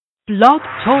Blog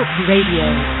Talk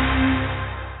Radio.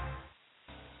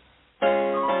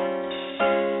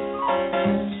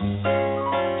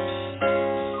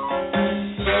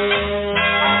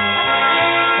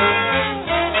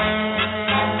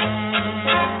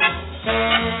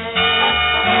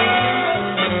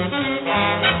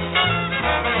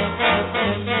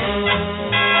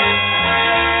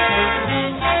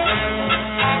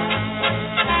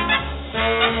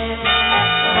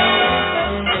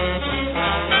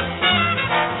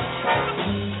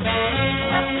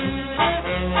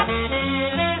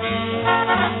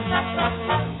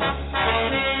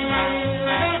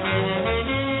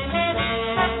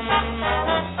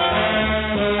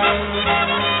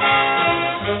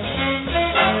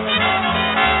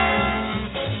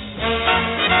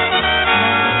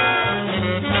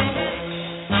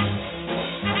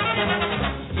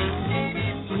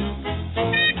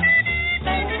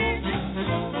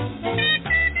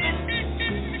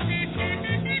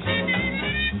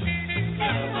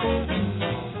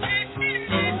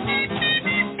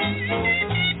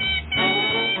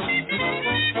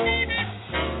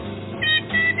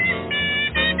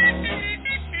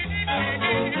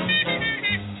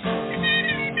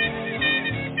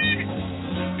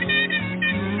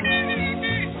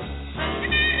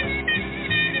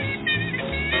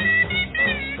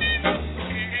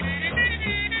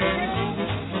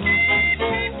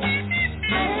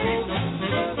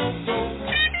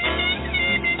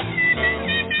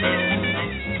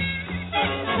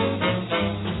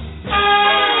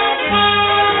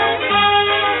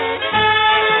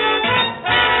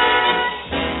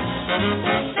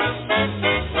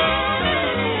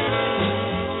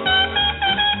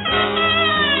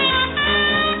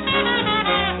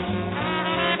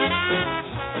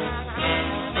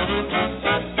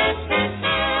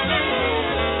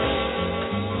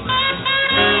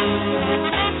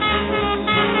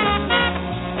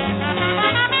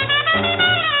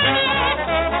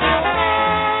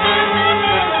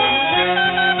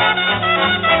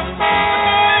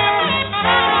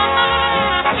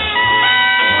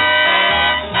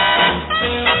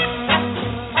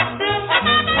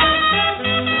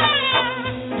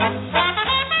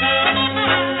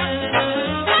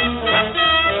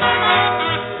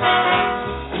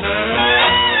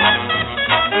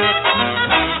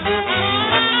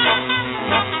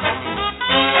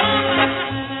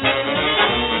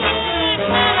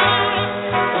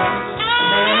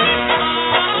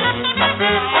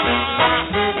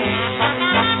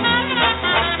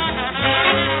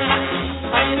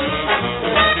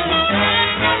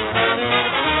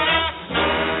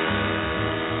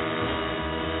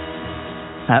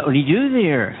 How do you do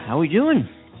there? How are we doing?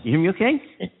 You hear me okay?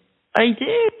 I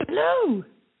do. Hello.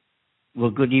 Well,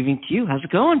 good evening to you. How's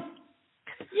it going?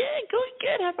 Yeah, going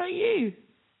good. How about you?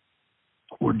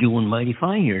 We're doing mighty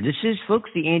fine here. This is, folks,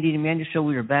 the Andy and Amanda Show.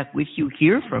 We are back with you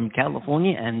here from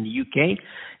California and the UK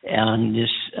on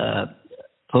this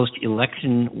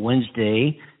post-election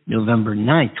Wednesday, November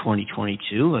 9th,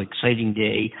 2022. An exciting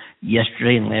day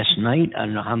yesterday and last night. I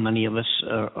don't know how many of us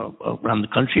around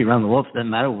the country, around the world for that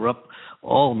matter, were up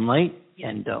all night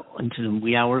and into the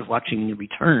wee hours watching the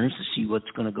returns to see what's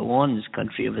going to go on in this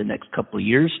country over the next couple of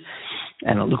years.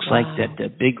 And it looks like that the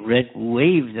big red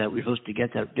wave that we're supposed to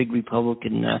get, that big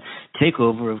Republican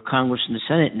takeover of Congress and the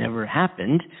Senate, never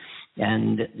happened.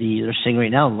 And they're saying right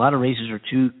now a lot of races are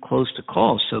too close to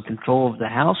call. So control of the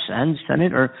House and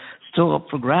Senate are still up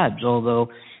for grabs. Although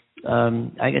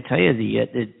I got to tell you,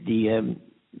 the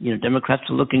Democrats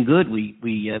are looking good.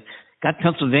 We got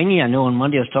Pennsylvania. I know on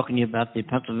Monday I was talking to you about the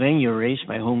Pennsylvania race,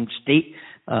 my home state,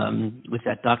 with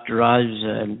that Dr. Oz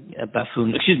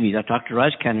buffoon, that Dr.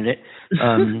 Oz candidate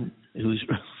who's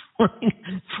running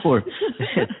for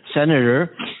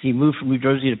senator. He moved from New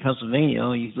Jersey to Pennsylvania.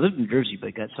 Oh, he lived in New Jersey,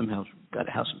 but somehow got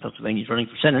a house in Pennsylvania. He's running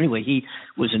for Senate. Anyway, he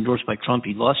was endorsed by Trump.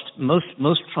 He lost.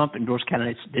 Most Trump-endorsed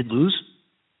candidates did lose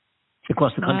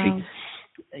across the country. Wow.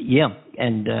 Yeah,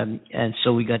 and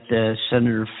so we got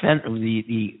Senator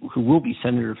who will be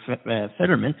Senator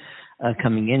Fetterman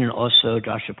coming in, and also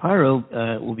Josh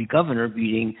Shapiro will be governor,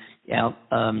 beating out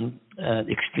the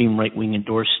extreme right-wing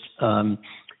endorsed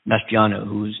Mastriano,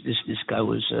 who's this guy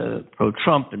was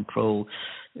pro-Trump and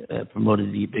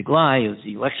promoted the big lie of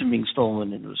the election being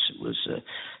stolen, and was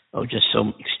just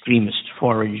so extremist,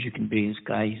 far right as you can be. This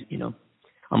guy,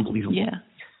 unbelievable. Yeah.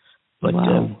 But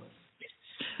wow.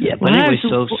 But anyway,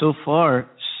 so far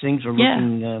things are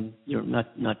looking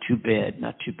not too bad.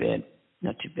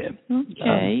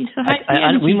 Okay, so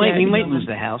we might lose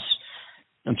the House.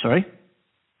 I'm sorry.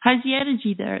 How's the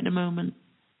energy there at the moment?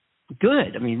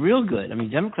 Good. I mean, real good. I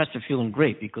mean, Democrats are feeling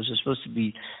great because they're supposed to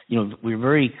be, we're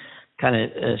very kind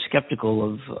of skeptical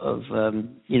of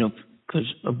because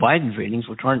of Biden's ratings,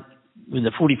 which aren't with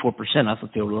the 44%. I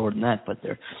thought they were lower than that, but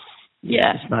they're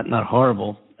it's not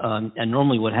horrible. And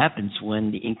normally, what happens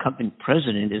when the incumbent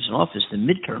president is in office, the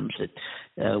midterms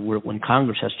when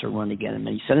Congress has to run again and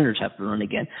many senators have to run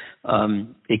again,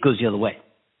 it goes the other way.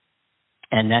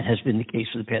 And that has been the case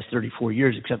for the past 34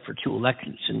 years, except for two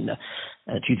elections in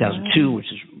 2002, which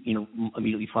is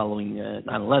immediately following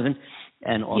 9/11,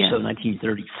 and also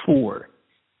 1934.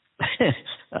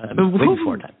 Way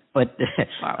before time. But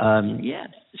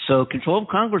so control of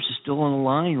Congress is still on the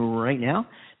line right now,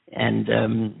 and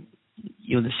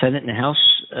the Senate and the House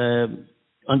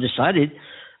undecided.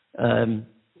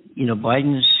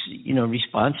 Biden's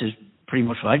response is pretty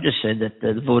much what I just said, that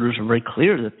the voters are very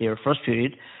clear that they are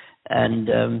frustrated, and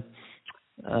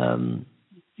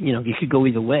it could go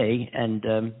either way, and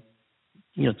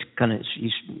we'll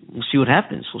see what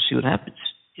happens. We'll see what happens.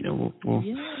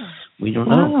 We don't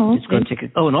know. It's going to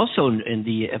take and also in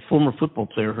the former football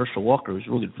player Herschel Walker, who's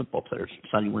a really good football player,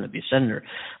 decided he wanted to be a senator.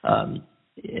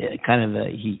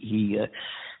 He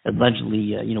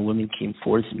allegedly, women came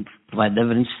forth and provided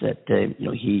evidence that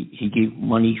he gave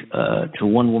money to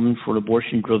one woman for an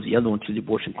abortion, drove the other one to the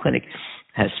abortion clinic,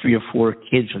 has 3 or 4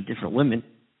 kids with different women.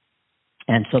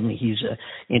 And suddenly he's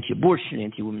anti-abortion,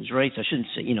 anti-women's rights. I shouldn't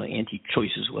say,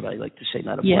 anti-choice is what I like to say,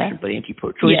 not abortion, but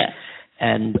anti-pro-choice. Yeah.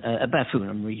 And about food,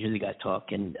 I'm reading the guy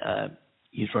talk, and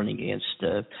he's running against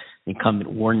the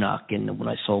incumbent Warnock. And when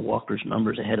I saw Walker's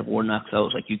numbers ahead of Warnock's, I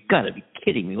was like, "You got to be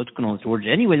kidding me! What's going on with Georgia?"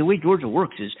 Anyway, the way Georgia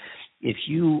works is if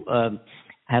you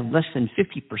have less than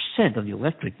 50% of the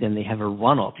electorate, then they have a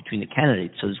runoff between the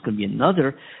candidates. So there's going to be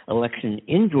another election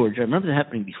in Georgia. I remember that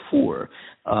happening before,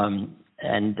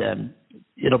 and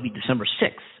it'll be December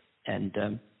 6th.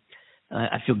 And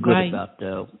I feel good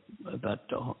about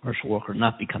Herschel Walker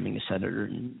not becoming a senator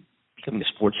and becoming a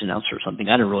sports announcer or something.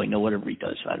 I don't really know. Whatever he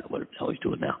does, I don't know what the hell he's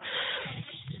doing now.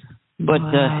 But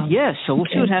so we'll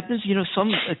see what happens. And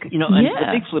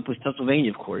the big flip was Pennsylvania,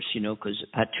 of course. Because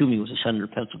Pat Toomey was a senator,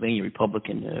 Pennsylvania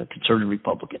Republican, conservative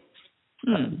Republican,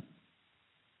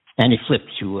 and he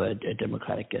flipped to a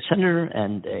Democratic senator,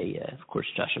 and of course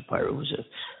Josh Shapiro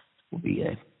will be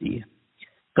the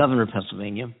governor of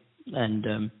Pennsylvania,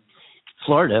 and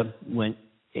Florida went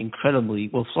incredibly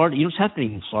well. Florida, what's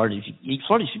happening in Florida?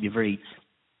 Florida should be a very,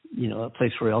 a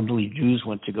place where elderly Jews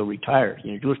went to go retire.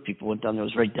 Jewish people went down there. It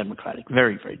was very democratic,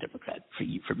 very, very democratic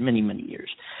for many, many years.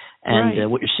 And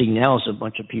what you're seeing now is a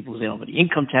bunch of people, they don't have any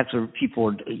income tax, or people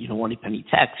are, wanting penny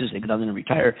taxes. They go down there and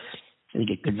retire, and they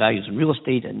get good values in real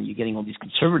estate. And you're getting all these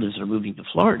conservatives that are moving to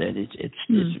Florida. And it's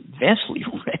vastly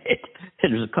red.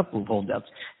 And there's a couple of holdouts.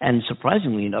 And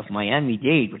surprisingly enough,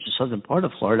 Miami-Dade, which is the southern part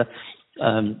of Florida,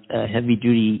 a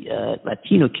heavy-duty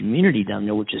Latino community down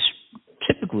there, which is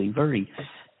typically very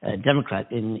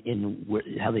Democrat in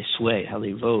how they sway, how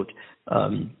they vote.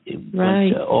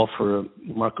 Went all for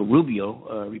Marco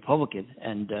Rubio, Republican,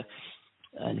 and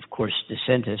of course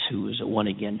DeSantis, who is one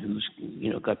again, who's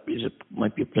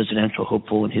might be a presidential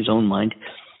hopeful in his own mind.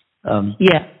 A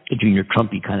junior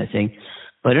Trumpy kind of thing.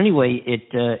 But anyway,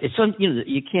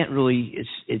 you can't really.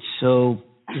 It's so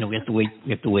we have to wait.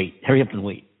 We have to wait. Hurry up and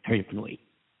wait.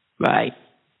 Right.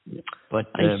 But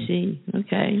I see.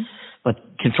 Okay. But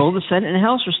control of the Senate and the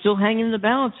House are still hanging in the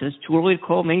balance. It's too early to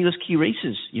call many of those key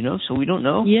races, so we don't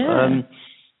know. Yeah.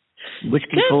 Which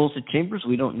controls the chambers,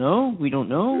 we don't know.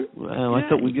 I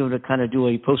thought we'd be able to kind of do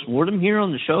a post-mortem here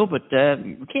on the show, but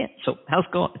we can't. So how's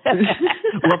it going?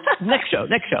 Well, next show.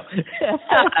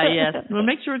 Yes. We'll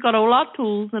make sure we've got all our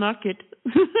tools in our kit.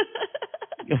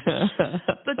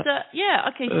 But,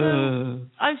 okay, so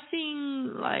I've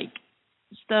seen,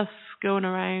 stuff going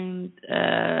around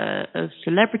of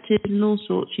celebrities and all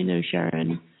sorts,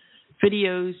 sharing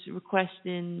videos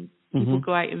requesting people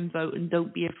go out and vote and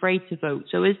don't be afraid to vote.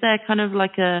 So is there kind of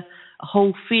like a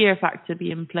whole fear factor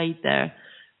being played there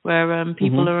where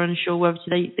people are unsure whether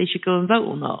they should go and vote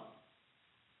or not?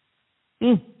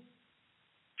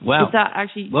 Wow. Is that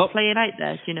actually playing out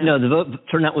there, do you know? No, the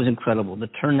turnout was incredible. The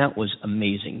turnout was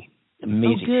amazing.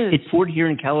 Amazing. Oh, good. It poured here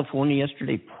in California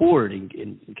yesterday. Poured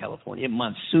in California. It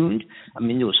monsooned. I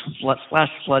mean, there was flash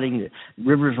flooding. The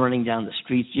rivers running down the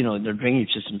streets. Their drainage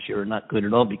systems here are not good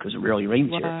at all because it rarely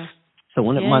rains here. So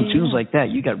when it monsoons like that,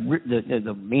 you got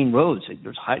the main roads.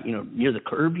 There's near the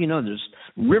curb. There's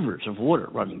rivers of water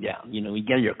running down. You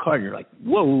get in your car and you're like,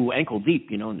 whoa, ankle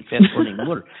deep. In the fast running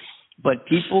water. But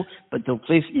the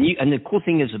place, and the cool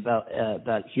thing is about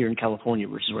here in California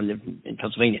versus where I live in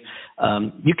Pennsylvania,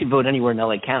 you can vote anywhere in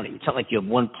LA County. It's not like you have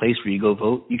one place where you go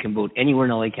vote. You can vote anywhere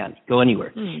in LA County. Go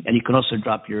anywhere, and you can also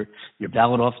drop your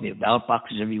ballot off. They have ballot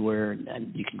boxes everywhere,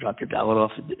 and you can drop your ballot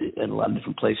off at a lot of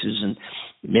different places. And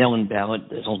mail-in ballot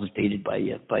is always dated by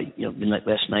midnight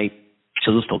last night,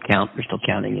 so they'll still count. They're still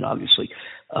counting, obviously.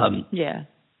 Yeah.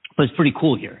 But it's pretty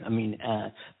cool here. I mean,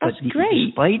 that's great.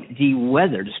 Despite the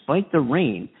weather, despite the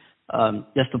rain,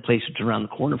 that's the place that's around the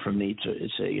corner from me.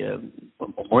 It's a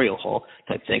memorial hall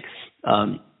type thing.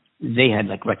 They had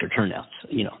like record turnouts.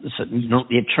 They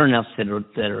had turnouts that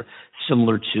are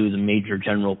similar to the major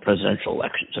general presidential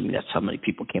elections. I mean, that's how many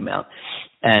people came out.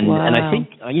 And wow. And I think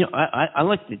I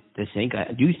like to think,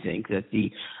 I do think that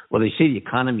they say the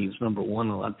economy was number one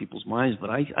in a lot of people's minds, but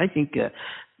I think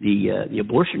the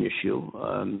abortion issue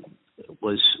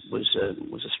was a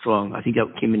strong. I think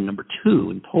that came in number 2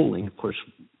 in polling. Of course,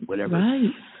 whatever.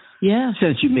 Right. Yeah.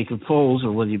 Since you make polls,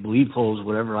 or whether you believe polls,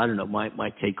 whatever, I don't know.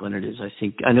 My take on it is,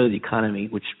 I know the economy,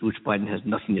 which Biden has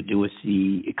nothing to do with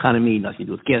the economy, nothing to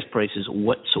do with gas prices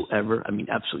whatsoever. I mean,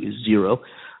 absolutely zero.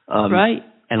 Right.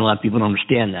 And a lot of people don't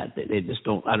understand that. They just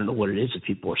don't. I don't know what it is. If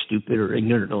people are stupid or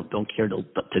ignorant or don't care to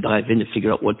dive in to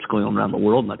figure out what's going on around the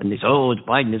world, and they say, "Oh, it's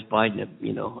Biden,"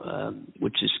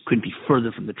 which couldn't be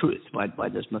further from the truth.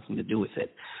 Biden has nothing to do with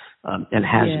it, and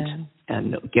hasn't. Yeah.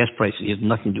 And gas prices, he has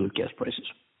nothing to do with gas prices.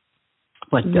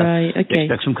 But right, okay. They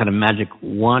expect some kind of magic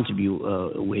wand to be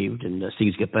waved and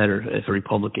things get better if a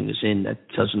Republican is in. That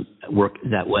doesn't work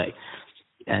that way.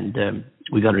 And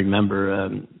we got to remember,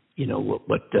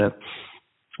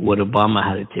 what Obama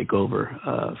had to take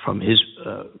over from his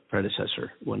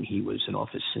predecessor when he was in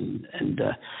office, and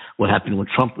what happened when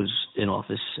Trump was in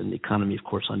office, and the economy, of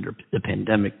course, under the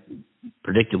pandemic,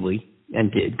 predictably,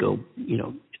 and did go,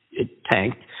 it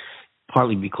tanked,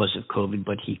 partly because of COVID,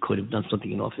 but he could have done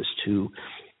something in office to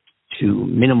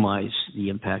minimize the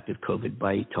impact of COVID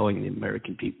by telling the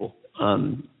American people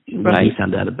when he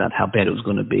found out about how bad it was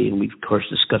going to be, and we've of course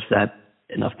discussed that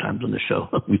enough times on the show.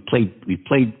 We played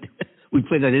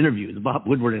that interview, the Bob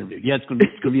Woodward interview. Yeah, it's going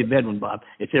to be a bad one, Bob.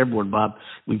 It's airborne, Bob.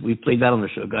 We played that on the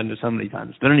show. God knows how many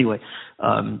times. But anyway,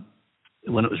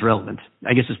 when it was relevant,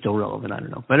 I guess it's still relevant. I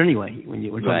don't know. But anyway, when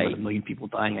we're talking about 1 million people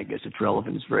dying, I guess it's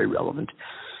relevant. It's very relevant.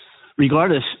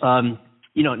 Regardless,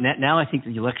 now I think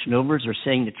the election overs are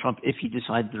saying that Trump, if he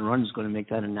decided to run, is going to make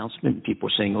that announcement. People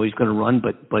are saying, "Oh, he's going to run,"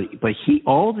 but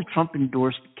all the Trump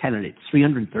endorsed candidates,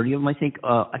 330 of them, I think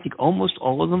almost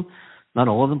all of them, not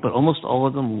all of them, but almost all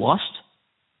of them lost.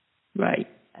 Right.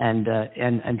 And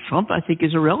Trump, I think,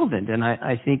 is irrelevant, and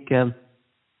I think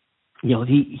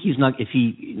he's not. If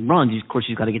he runs, of course,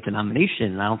 he's got to get the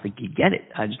nomination, and I don't think he'd get it.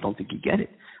 I just don't think he'd get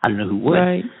it. I don't know who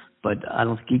would, but I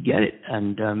don't think he'd get it,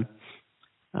 and.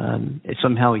 If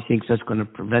somehow he thinks that's going to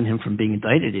prevent him from being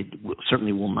indicted, it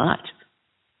certainly will not.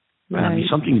 Right. I mean,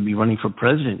 something to be running for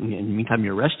president, and in the meantime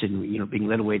you're arrested and being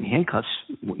led away in handcuffs,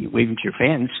 waving to your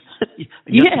fans.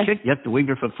 You have to wave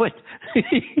your foot.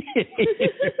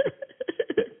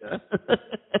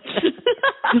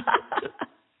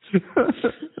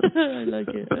 I like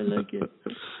it.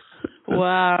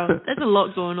 Wow, there's a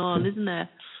lot going on, isn't there?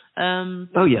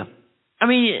 Oh yeah. I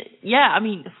mean,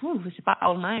 it's a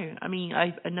battle now. I mean,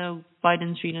 I know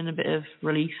Biden's feeling a bit of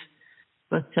relief,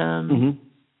 but this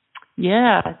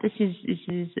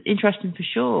is interesting for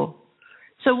sure.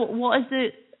 So, what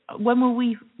is when will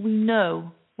we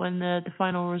know when the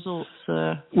final results?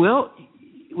 Well,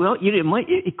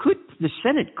 it could. The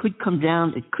Senate could come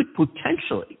down. It could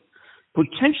potentially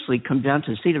come down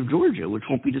to the state of Georgia, which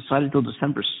won't be decided until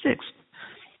December 6th.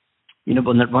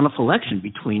 But in that runoff election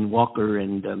between Walker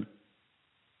and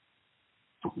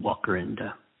Walker and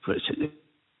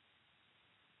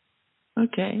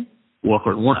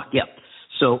Warnock, yeah.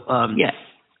 So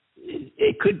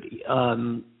it could be.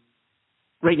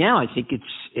 Right now, I think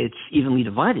it's evenly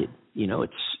divided.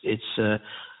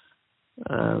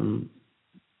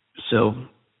 So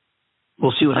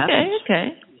we'll see what happens.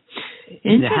 Okay.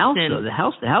 In the House, though, the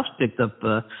House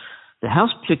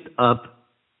picked up,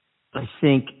 I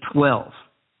think, 12.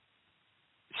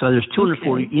 So there's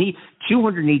 240. You need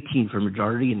 218 for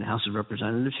majority in the House of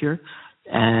Representatives here,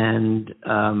 and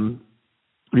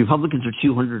Republicans are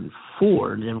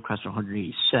 204, and the Democrats are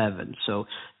 187. So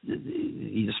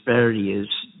the disparity is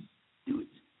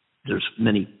there's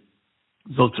many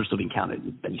votes are still being counted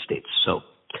in many states. So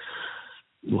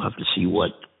we'll have to see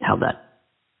how that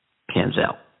pans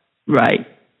out. Right.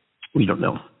 We don't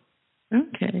know.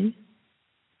 Okay.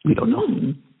 We don't know.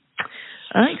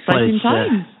 Exciting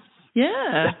times.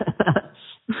 Yeah.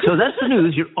 So that's the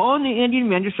news. You're on the Andy and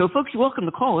Amanda Show. Folks, you're welcome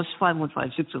to call us,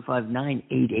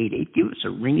 515-605-9888. Give us a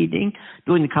ringy-ding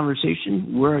during the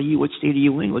conversation. Where are you? What state are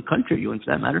you in? What country are you in, for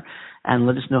that matter? And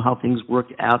let us know how things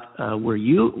work out where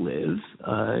you live,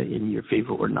 in your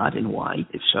favor or not, and why,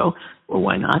 if so, or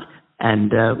why not.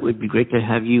 And it would be great to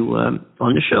have you on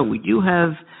the show. We do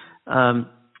have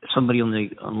somebody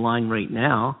online right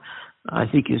now. I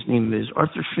think his name is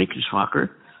Arthur Schrinkenswacker.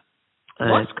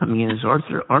 It's coming in as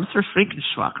Arthur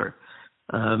Schrinkenswacker.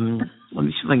 Let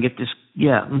me see if I can get this.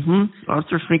 Yeah,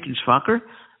 Arthur Schrinkenswacker.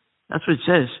 That's what it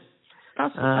says.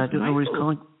 I don't know where he's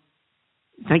calling.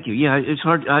 Thank you. Yeah, it's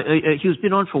hard. He's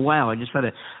been on for a while. I just had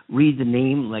to read the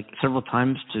name like several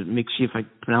times to see if I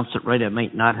pronounced it right. I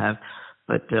might not have.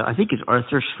 But I think it's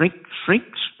Arthur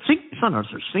it's not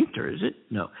Arthur Sphincter, is it?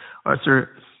 No.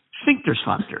 Arthur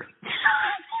Schrinkenswacker.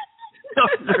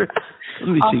 Let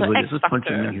me see what it is. Let's punch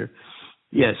him in here.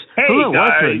 Yes. Hey, hello, guys.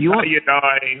 Arthur. How you doing? You're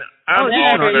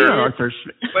Arthur.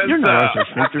 You're not Arthur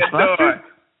Schrinkenswacker.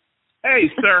 Hey,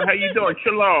 sir. How you doing?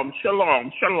 Shalom.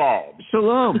 Shalom.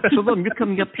 You're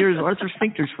coming up here as Arthur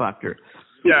Schrinkenswacker.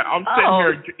 Yeah, I'm sitting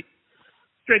here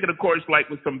drinking a Coors Light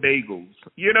with some bagels.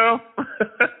 You know.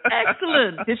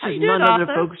 Excellent. This is none other,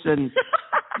 folks, than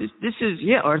this is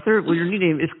Arthur. Well, your new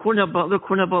name is Cornell Butler.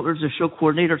 Cornell Butler is the show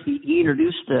coordinator. He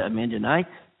introduced Amanda and I,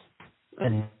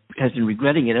 and has been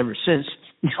regretting it ever since.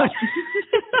 Yes,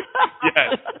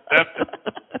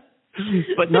 definitely.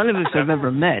 But none of us have ever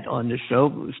met on this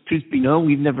show. Truth be known,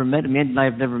 we've never met. Amanda and I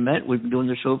have never met. We've been doing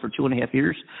the show for 2.5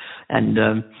 years, and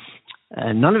none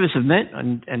of us have met.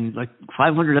 And like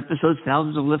 500 episodes,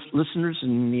 thousands of listeners,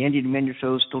 and the Andy and Amanda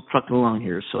Show is still trucking along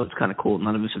here. So it's kind of cool.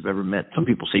 None of us have ever met. Some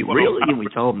people say, "Really?" And we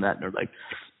tell them that, and they're like,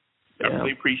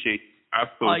 "Definitely appreciate it. I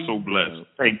feel so blessed.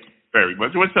 Thank you very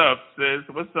much." What's up, sis?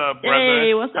 What's up, brother?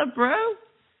 Hey, what's up, bro?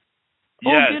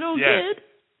 All good.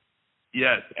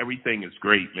 Yes, everything is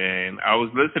great, man. I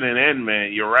was listening in,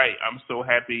 man. You're right. I'm so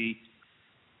happy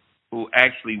who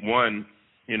actually won,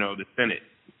 the Senate.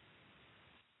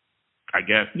 I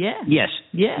guess. Yeah. Yes.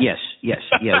 Yeah. Yes.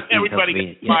 Everybody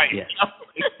gets fired.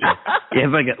 Yeah,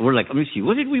 everybody we're like, let me see.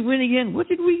 What did we win again? What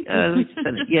did we?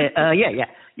 Senate. Yeah.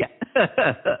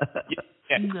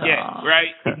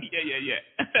 Right. Yeah.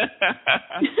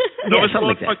 So it's something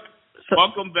like that.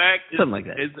 Welcome back. Something like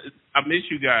that. I miss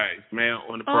you guys, man,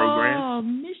 on the program. Oh,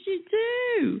 miss you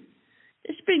too.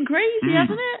 It's been crazy,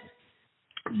 hasn't it?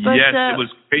 But, yes, it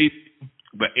was crazy,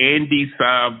 but Andy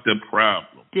solved the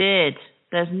problem.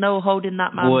 There's no holding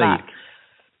that man back.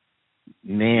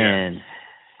 Man.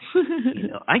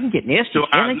 Yeah. I can get nasty. So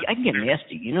I can get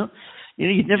nasty,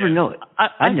 you'd never know it.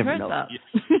 I'd never know that.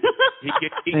 He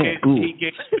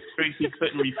gave space he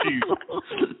couldn't refuse.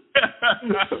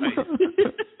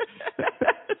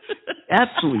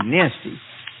 Absolutely nasty.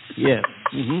 Yeah.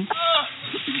 Mm-hmm.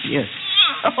 Yes.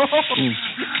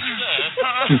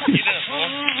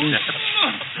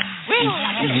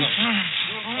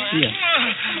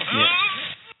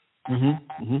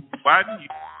 Why do you?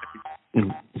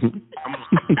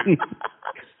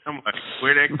 I'm like,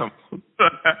 where'd that come from?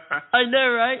 I know,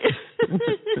 right?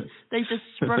 They just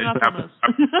sprung up on us.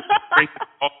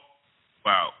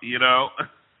 Wow,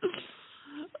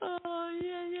 Oh,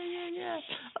 yeah.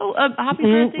 Oh, happy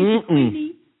birthday to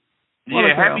Queenie.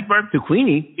 Yeah, happy birthday to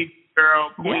Queenie.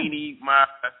 Girl, Queenie, my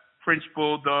French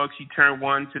bulldog. She turned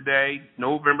 1 today,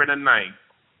 November the 9th.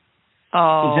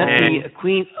 Oh. Is that the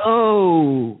Queen?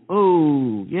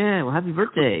 Oh, yeah. Well, happy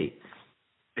birthday.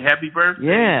 Happy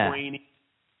birthday, Queenie.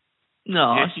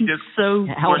 No, she's just so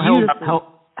beautiful.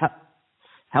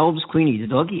 How old is Queenie, the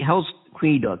doggy? How old's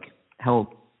Queenie dog? How old?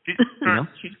 She's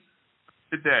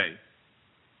today.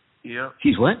 Yeah.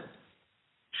 She's what?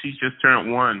 She's just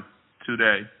turned 1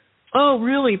 today. Oh,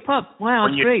 really? Pup. Wow,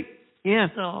 that's great. Yeah.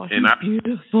 Oh, she's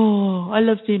beautiful. I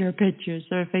love seeing her pictures.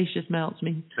 Her face just melts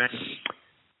me.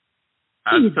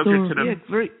 I took her to the... Yeah,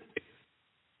 great.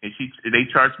 And they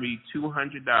charged me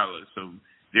 $200. So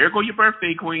there go your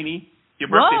birthday, Queenie. Your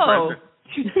birthday present.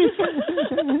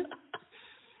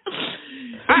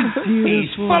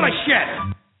 He's full of shit.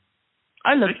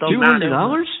 I love those.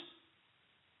 $200?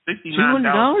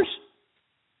 $69.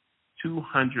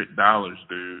 $200,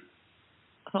 dude.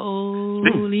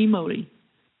 Holy moly.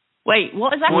 Wait,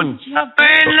 what is that? Ain't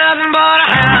nothing but a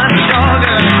hound dog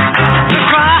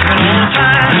crying on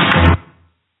time.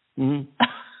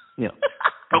 Yeah.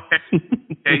 Okay.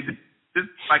 This is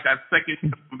like our second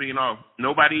from being off.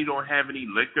 Nobody don't have any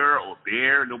liquor or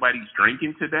beer. Nobody's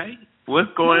drinking today.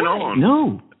 What's going on?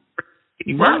 No.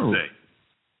 Birthday.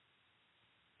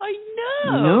 I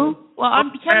know. No. Well,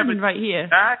 I'm Kevin right here.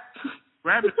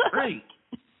 Grab a drink.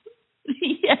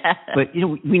 Yeah. But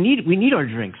we need our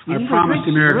drinks. I promised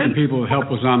the American people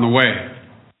help was on the way.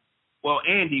 Well,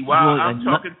 Andy, while I'm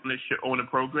talking on the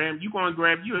program, you go and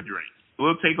grab you a drink.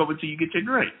 We'll take over till you get your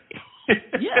drink.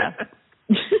 Yeah.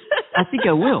 I think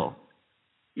I will.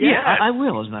 Yeah, I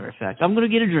will, as a matter of fact. I'm going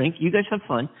to get a drink. You guys have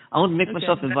fun. I want to make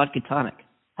myself a vodka tonic.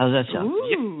 How's that sound?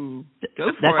 Ooh,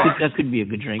 go for it. That could be a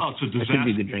good drink. Oh, it's a disaster. That could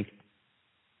be a good drink.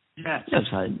 Yes.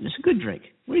 It's a good drink.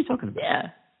 What are you talking about?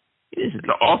 Yeah. It is a It's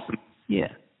good awesome. drink.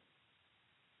 Yeah.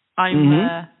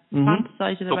 I'm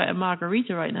fantasizing about a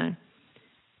margarita right now.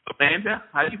 Amanda,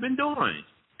 how you been doing?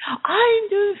 I'm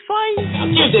doing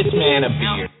fine. Give this man a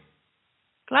beer.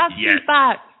 Glad to be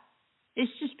back.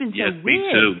 It's just been so weird.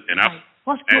 Me too. And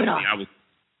what's going on? I was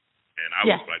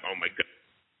like, oh my God.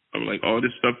 I'm like, all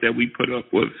this stuff that we put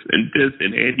up with and this,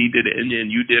 and Andy did it, and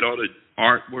then you did all the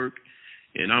artwork,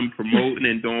 and I'm promoting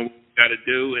and doing what we got to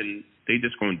do, and they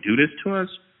just going to do this to us?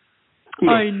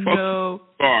 I know.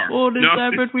 All this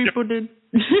effort we put in.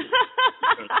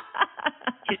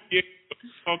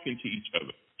 Talking to each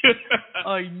other.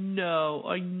 I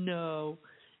know.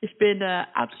 It's been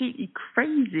absolutely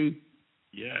crazy.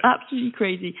 Yeah. Absolutely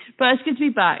crazy. But it's good to be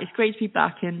back. It's great to be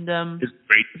back, and it's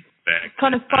great to be back.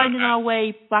 Kind of finding our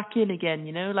way back in again,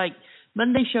 like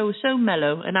Monday show was so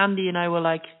mellow, and Andy and I were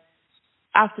like,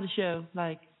 after the show,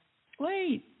 like,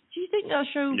 wait, do you think that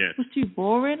show was too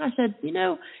boring? I said,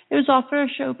 it was our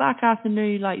first show back after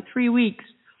nearly 3 weeks.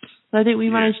 And I think we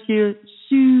managed to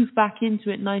soothe back into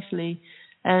it nicely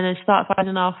and start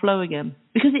finding our flow again.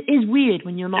 Because it is weird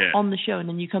when you're not on the show and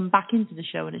then you come back into the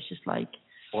show and it's just like...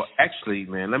 Well, actually,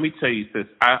 man, let me tell you this.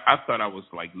 I thought I was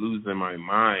losing my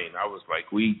mind. I was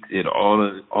like, we did all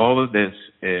of this,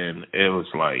 and it was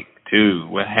like, dude,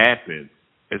 what happened?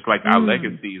 It's like our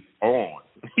legacy is on.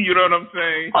 You know what I'm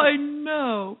saying? I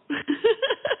know. It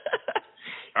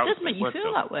does make you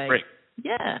feel that way. Frick?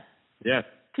 Yeah. Yeah.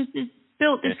 Because it's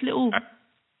built this little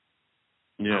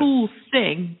cool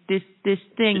thing, this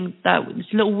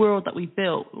little world that we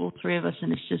built, all three of us,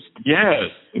 and it's just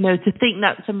to think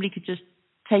that somebody could just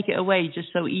take it away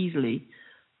just so easily.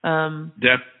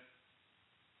 It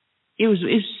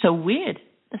was so weird.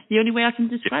 That's the only way I can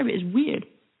describe it. Is weird,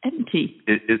 empty.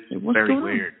 It's very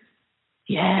weird.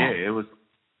 Yeah, it was.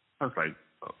 I was like,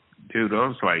 dude, I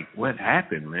was like, what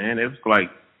happened, man? It was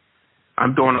like,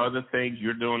 I'm doing other things,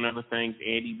 you're doing other things,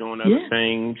 Andy doing other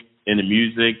things, in the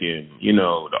music and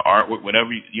the artwork, whatever,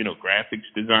 graphics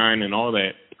design and all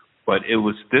that. But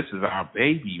this is our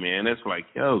baby, man. It's like,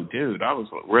 yo, dude, I was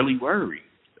really worried.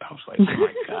 I was like, oh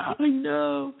my God.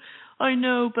 I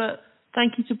know, but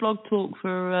thank you to Blog Talk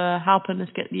for helping us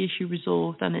get the issue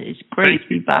resolved, and it's great to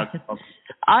be back.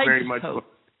 I very much for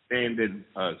understanding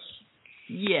us.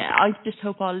 Yeah, I just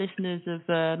hope our listeners have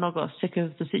not got sick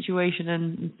of the situation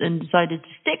and decided to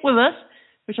stick with us,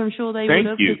 which I'm sure they would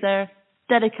have because they're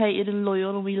dedicated and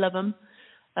loyal and we love them.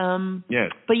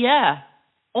 Yes. But yeah,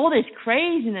 all this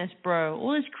craziness, bro,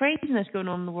 going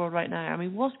on in the world right now. I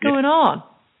mean, what's going on?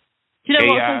 Do you know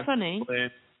what's so funny?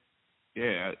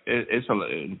 Yeah, it's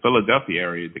in Philadelphia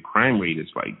area, the crime rate is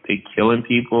like they killing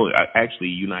people. Actually,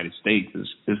 United States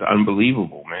is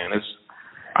unbelievable, man.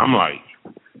 I'm like,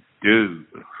 dude,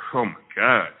 oh my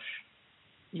gosh.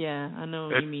 Yeah, I know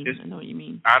what you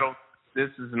mean. This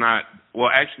is not, well,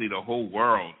 actually the whole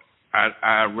world,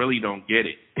 I really don't get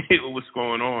it. What's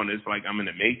going on? It's like I'm in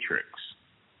the Matrix.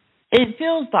 It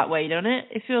feels that way, don't it?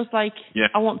 It feels like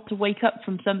I want to wake up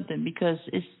from something because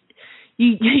it's,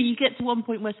 you get to one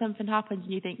point where something happens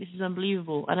and you think this is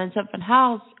unbelievable, and then something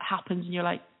else happens and you're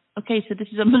like, okay, so this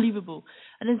is unbelievable,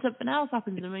 and then something else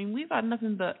happens. I mean, we've had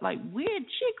nothing but weird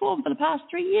shit go on for the past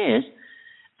 3 years,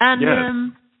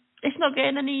 and it's not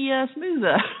getting any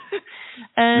smoother.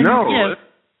 And,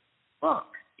 fuck.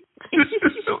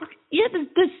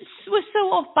 We're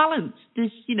so off balance.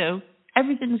 There's,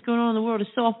 everything that's going on in the world is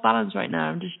so off balance right now.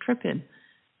 I'm just tripping,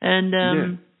 and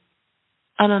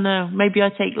I don't know. Maybe I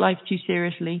take life too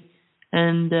seriously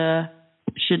and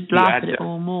should laugh at it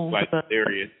all more.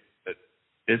 Serious.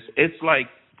 It's like,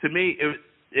 to me,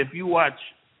 if you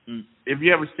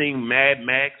ever seen Mad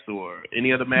Max or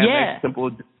any other Mad Max,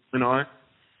 Simple on,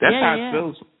 that's how it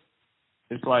feels.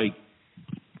 It's like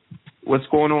what's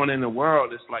going on in the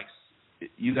world. It's like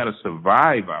you got to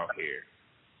survive out here.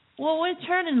 Well, we're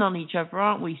turning on each other,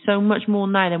 aren't we? So much more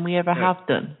now than we ever have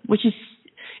done. Which is,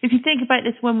 if you think about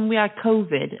this, when we had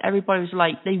COVID, everybody was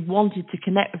like, they wanted to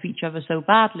connect with each other so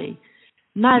badly.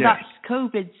 Now that's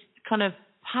COVID's kind of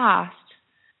passed,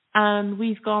 and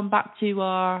we've gone back to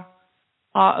our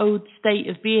old state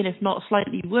of being, if not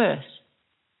slightly worse.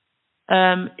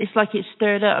 it's like it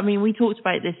stirred up. I mean, we talked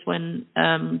about this when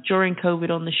during COVID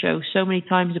on the show so many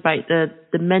times about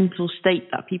the mental state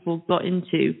that people got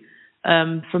into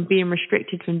from being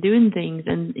restricted from doing things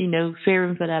and, you know,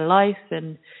 fearing for their life,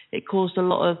 and it caused a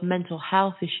lot of mental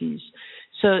health issues.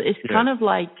 So it's kind of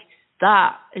like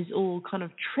that is all kind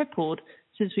of tripled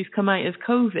since we've come out of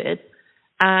COVID,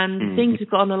 and things have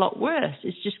gotten a lot worse.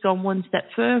 It's just gone one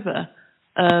step further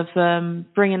of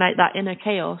bringing out that inner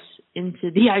chaos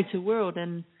into the outer world,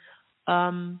 and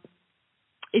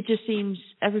it just seems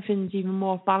everything's even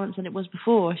more off balance than it was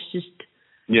before. It's just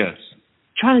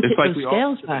trying to tip those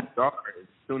scales back. As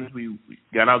soon as we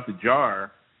got out the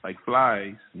jar like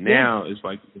flies, now it's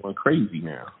like going crazy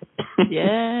now.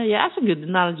 yeah, that's a good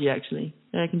analogy actually.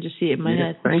 I can just see it in my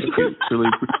head. Thank you. Really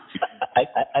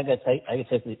I got to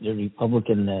say the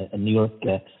Republican in New York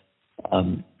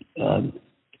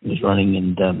was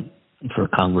running for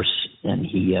Congress, and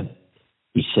he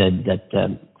said that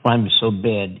crime is so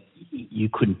bad you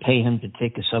couldn't pay him to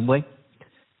take a subway.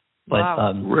 But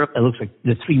it looks like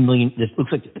the 3 million. This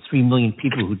looks like the 3 million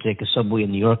people who take a subway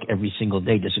in New York every single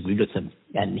day disagreed with him,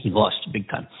 and he lost big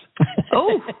time.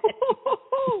 Oh,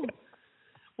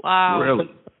 wow! Really?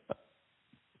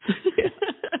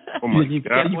 Oh my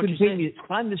God! You couldn't pay me.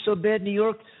 Crime is so bad in New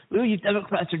York. Well, you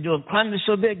Democrats are doing crime is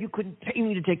so bad you couldn't pay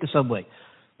me to take a subway.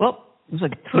 Well, it was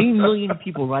like 3 million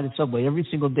people ride a subway every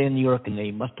single day in New York, and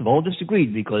they must have all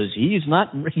disagreed because he's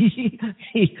not.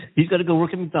 He's got to go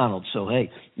work at McDonald's. So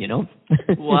hey, you know.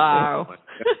 Wow.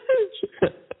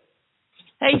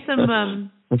 Hey,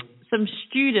 some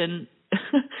student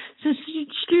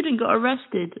got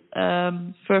arrested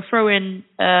for throwing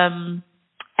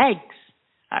eggs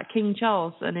at King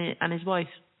Charles and his wife.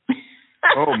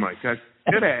 Oh my God!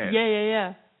 Good ass.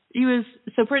 Yeah. He was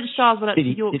Prince Charles went up to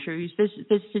Yorkshire. He was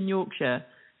visiting Yorkshire,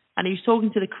 and he was talking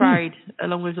to the crowd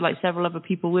along with like several other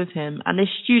people with him. And this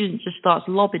student just starts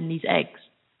lobbing these eggs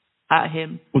at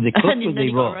him. Were they cooked and or then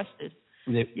he raw? got arrested.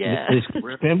 Were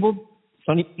they scrambled?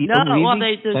 No, well,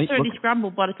 they certainly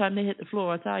scrambled by the time they hit the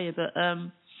floor. I tell you, but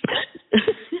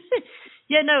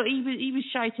yeah, no, he was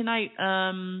shouting out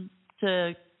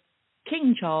to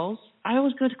King Charles. I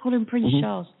always go to call him Prince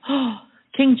Charles.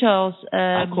 King Charles.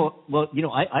 I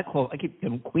keep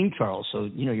him Queen Charles, so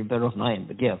you know you're better off than I am.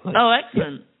 But yeah. Oh,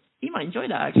 excellent. You might enjoy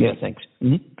that actually. Yeah, thanks.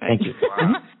 Mm-hmm. Thank you.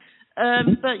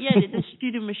 But yeah, the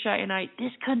student was shouting out,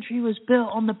 "This country was built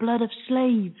on the blood of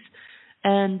slaves,"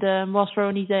 and whilst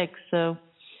throwing these eggs. So,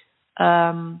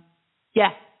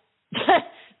 yeah,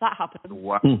 that happened.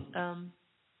 Wow.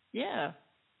 Yeah,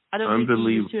 I don't think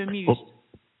he was too amused.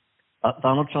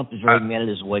 Donald Trump is very mad at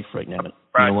his wife right now.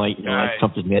 Right. You know why? You know why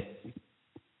Trump is mad?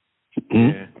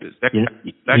 Yeah, he's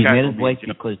mad at his wife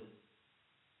because.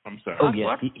 I'm sorry. Oh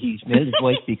yeah, he's mad at his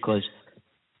wife because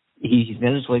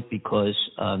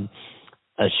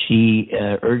she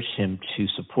urged him to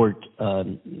support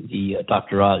the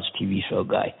Dr. Oz TV show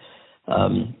guy,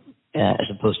 as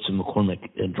opposed to McCormick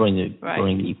during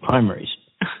the primaries.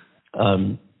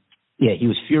 Yeah, he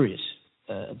was furious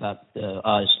about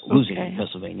Oz losing in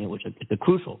Pennsylvania, which is a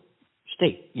crucial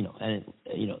state, you know, and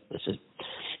you know this is,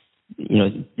 you know,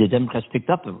 the Democrats picked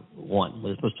up the one.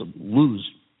 They're supposed to lose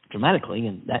dramatically,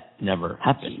 and that never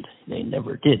happened. They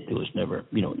never did. It was never,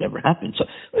 you know, never happened. So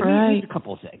there's a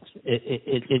couple of things.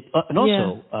 And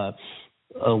also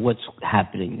what's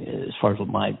happening as far as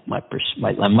my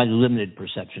limited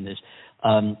perception is,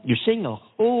 you're seeing a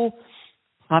whole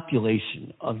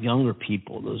population of younger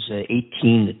people, those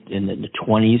 18 in the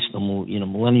 20s, you know,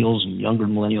 millennials and younger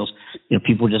millennials, you know,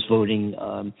 people just voting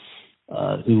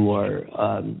who are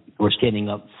standing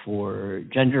up for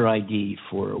gender ID,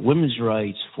 for women's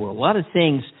rights, for a lot of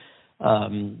things,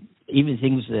 even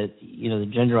things that, you know, the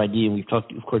gender ID, and we've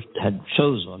talked, of course, had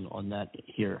shows on that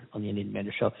here on the Indian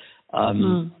Amanda Show.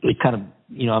 It kind of,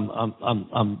 you know,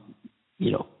 I'm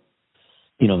you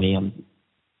know me, I'm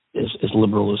as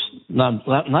liberal as not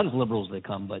as liberal as they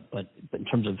come, but in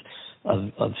terms of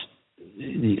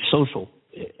the social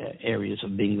areas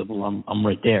of being liberal, I'm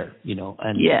right there, you know,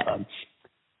 and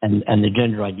and the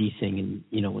gender ID thing, and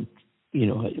you know, when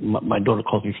my daughter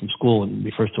calls me from school and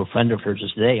refers to a friend of hers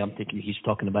as they, I'm thinking he's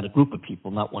talking about a group of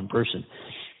people, not one person.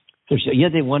 So she said, yeah,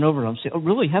 they went over, and I'm saying, oh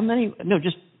really? How many? No,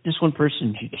 just one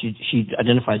person. She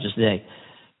identifies as they.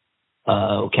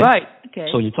 Okay. Right. Okay.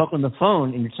 So you're talking on the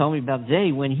phone and you're telling me about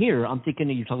they when here I'm thinking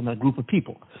that you're talking about a group of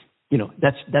people. You know,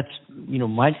 that's you know,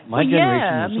 my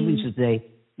generation. When somebody says they,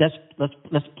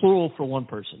 that's plural for one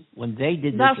person. When they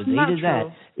did this or they did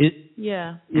that, it's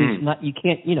not, you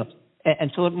can't, you know.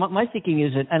 And so my thinking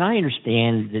is that, and I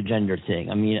understand the gender thing.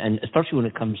 I mean, and especially when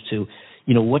it comes to,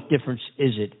 you know, what difference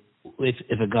is it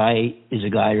if a guy is a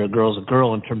guy or a girl is a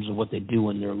girl in terms of what they do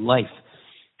in their life,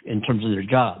 in terms of their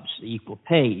jobs, equal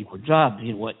pay, equal jobs.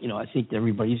 I think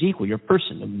everybody's equal. You're a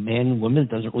person, a man, woman. It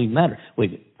doesn't really matter. Wait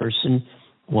a minute, person,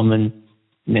 woman,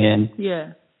 man.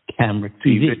 Yeah. Camera,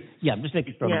 TV. Yeah, I'm just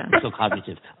making sure I'm so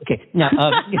cognitive. Okay, now,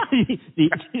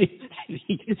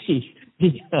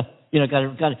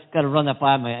 got to run that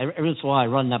by every once in a while I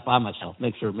run that by myself.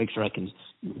 Make sure I can,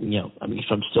 make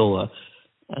sure I'm still,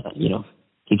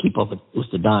 can keep up with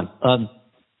the Don.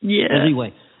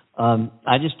 Anyway,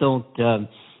 I just don't.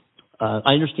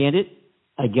 I understand it.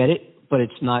 I get it, but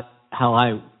it's not how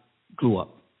I grew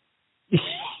up.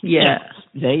 Yeah.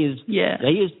 They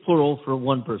is plural for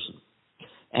one person.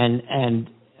 And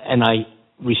I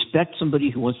respect somebody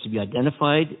who wants to be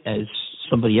identified as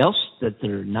somebody else that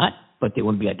they're not, but they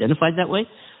want to be identified that way.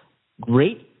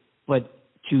 Great, but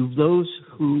to those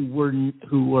who were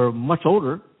much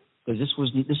older, because this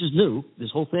is new,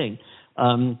 this whole thing.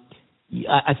 I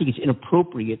think it's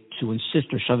inappropriate to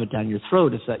insist or shove it down your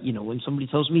throat. If that, when somebody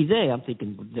tells me they, I'm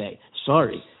thinking they.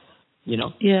 Sorry,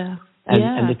 Yeah.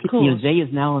 And they is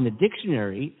now in the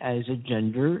dictionary as a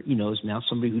gender, is now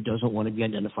somebody who doesn't want to be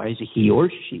identified as a he or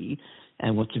she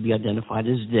and wants to be identified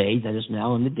as they. That is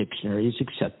now in the dictionary. It's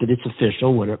accepted. It's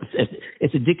official. Whatever.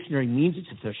 If the dictionary means it's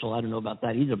official, I don't know about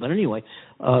that either. But anyway,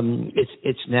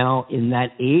 it's now in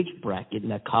that age bracket, in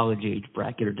that college age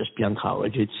bracket, or just beyond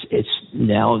college. It's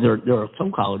now there are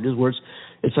some colleges where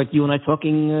it's like you and I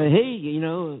talking. Hey,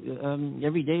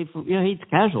 every day. Hey, it's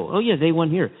casual. Oh yeah, they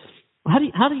won here. How do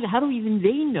even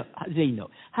they know? They know.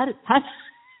 How do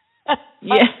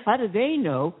they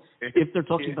know if they're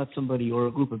talking about somebody or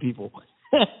a group of people?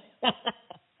 Yeah.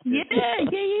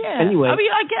 Anyway, I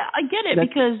mean, I get it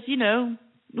because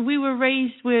we were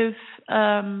raised with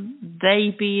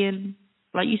they being,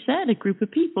 like you said, a group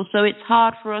of people. So it's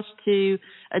hard for us to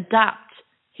adapt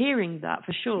hearing that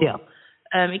for sure. Yeah.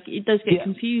 It does get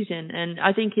confusing, and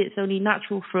I think it's only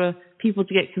natural for people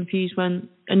to get confused when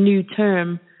a new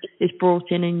term is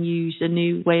brought in and used, a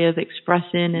new way of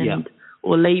expressing and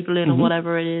or labeling or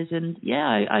whatever it is. And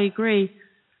I agree.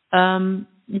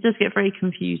 It does get very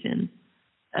confusing.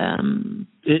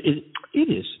 It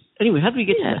is. Anyway, how do we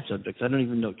get to that subject? I don't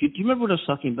even know. Do you remember what I was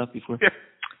talking about before?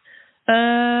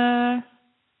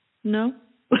 No.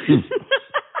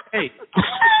 Hey.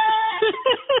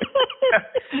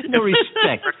 No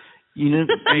respect. You know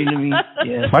what I mean?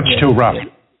 Yeah. Much too rough.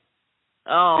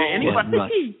 Oh, did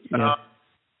anybody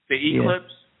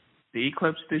the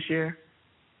eclipse this year?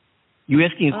 You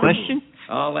asking a question?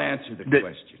 I'll answer the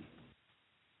question.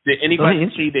 Did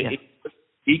anybody see the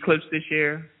eclipse this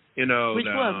year? Which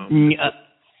one?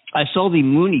 I saw the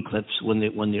moon eclipse when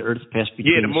the Earth passed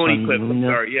between the moon eclipse. I'm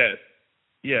sorry,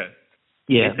 yes.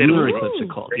 Yeah, lunar eclipse it's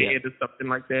called. Red or something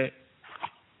like that.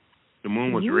 The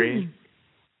moon was red.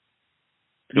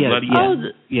 The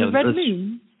red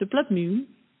moon, the blood moon.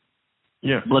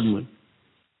 Yeah, blood moon.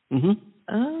 Mhm.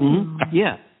 Oh. Mhm.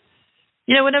 Yeah.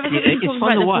 Whenever somebody talks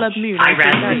about the blood moon, I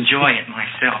rather enjoy it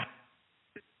myself.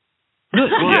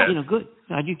 Good. Well, good.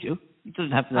 I do too. It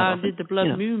doesn't happen that often. How did the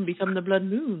blood moon become the blood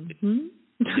moon?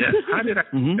 Yeah. How did I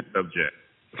get that subject?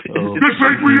 This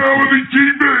ain't reality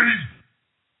TV.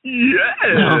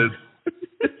 Yes.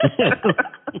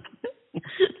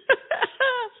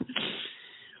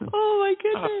 Oh my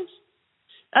goodness.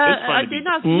 I didn't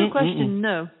answer your question.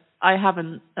 No, I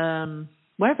haven't.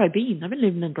 Where have I been? I've been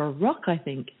living under a rock, I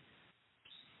think.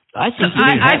 I just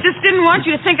didn't want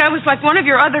you to think I was like one of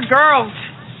your other girls.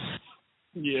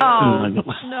 Yeah. Oh,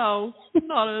 no,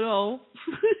 not at all.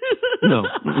 No.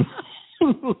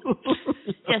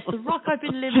 Yes, the rock I've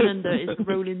been living under is the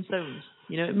Rolling Stones.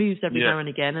 It moves every now and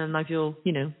again, and I feel,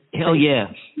 Hell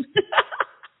yeah.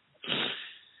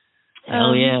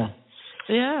 Hell yeah.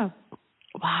 Yeah.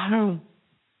 Wow.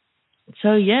 So,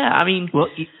 I mean... Well,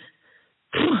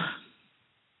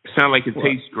 sound like it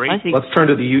tastes great. Let's turn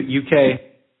to the UK.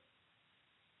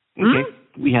 Okay.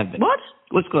 We have been. What?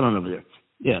 What's going on over there?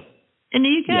 Yeah. In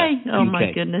the UK? Yeah, oh, UK.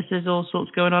 my goodness, there's all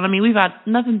sorts going on. I mean, we've had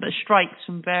nothing but strikes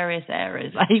from various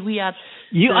areas. We had...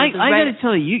 I got to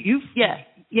tell you,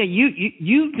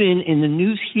 you've been in the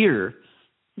news here.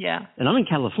 Yeah. And I'm in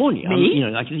California. Me?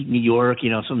 I can New York,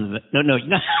 some of the... No.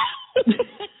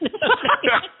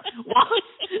 What?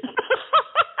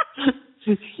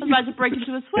 I'm about to break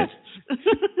into a sweat.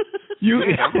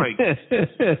 I'm like,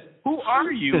 who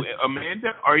are you,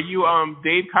 Amanda? Are you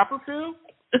Dave Copperfield?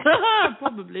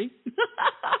 Probably.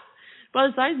 By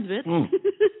the signs of it.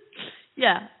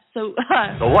 Yeah. So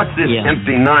what's this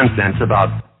empty nonsense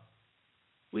about?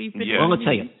 We've been. Well, I'm gonna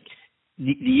tell you,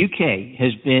 the UK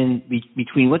has been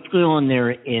between what's going on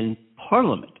there in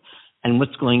Parliament and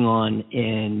what's going on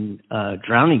in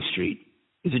Drowning Street.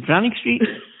 Is it Drowning Street?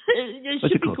 It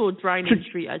should be called Drowning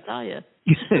Street, I tell you.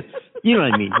 You know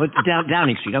what I mean?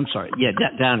 Downing Street. I'm sorry. Yeah,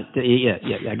 down. Yeah.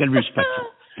 I got to be respectful.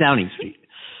 Downing Street.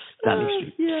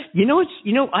 Street. Yeah.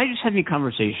 I just having a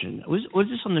conversation. Was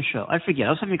this on the show? I forget. I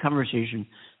was having a conversation.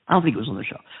 I don't think it was on the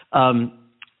show.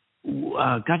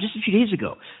 Just a few days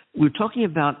ago, we were talking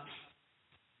about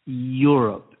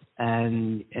Europe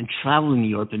and traveling to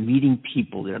Europe and meeting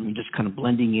people there. I mean, just kind of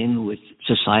blending in with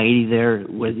society there,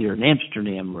 whether you're in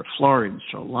Amsterdam or Florence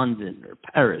or London or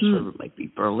Paris, or it might be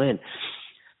Berlin.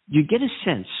 You get a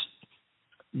sense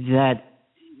that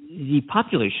the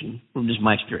population, well, this is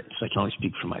my experience, I can only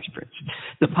speak from my experience,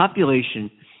 the population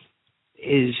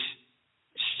is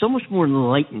so much more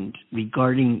enlightened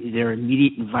regarding their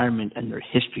immediate environment and their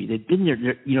history. They've been there,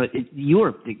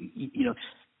 Europe,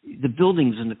 the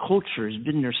buildings and the culture has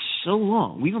been there so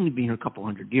long. We've only been here a couple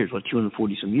hundred years,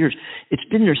 240 some years. It's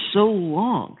been there so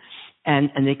long, and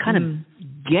they kind of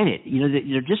get it.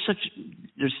 They're just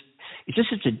it's just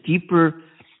such a deeper.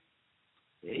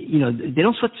 They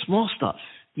don't sweat small stuff.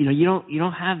 You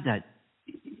don't have that.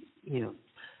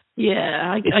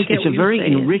 Yeah, I get it's what a very you're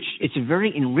saying. enriched. It's a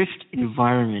very enriched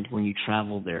environment when you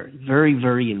travel there. Very,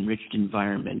 very enriched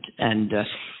environment, and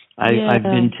I've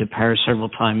been to Paris several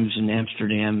times, and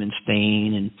Amsterdam, and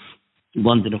Spain, and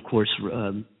London, of course,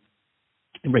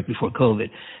 right before COVID.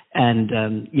 And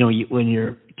when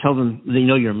you tell them, they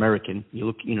know you're American. You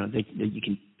look, you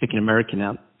can pick an American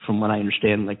out from what I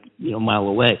understand, a mile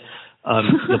away.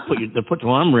 They'll put their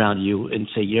arm around you and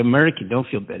say, "You're American. Don't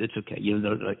feel bad. It's okay." Pat you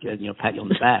on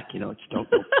the back. It's don't.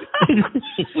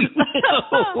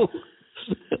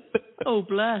 Oh,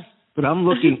 bless. But I'm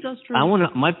looking.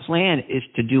 My plan is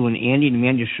to do an Andy and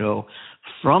Amanda show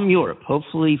from Europe,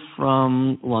 hopefully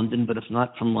from London, but if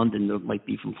not from London, it might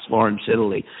be from Florence,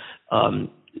 Italy.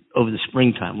 Over the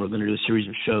springtime, we're going to do a series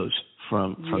of shows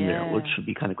from there, which would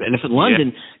be kind of great. And if in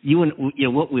London,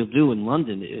 what we'll do in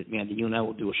London, Amanda, you and I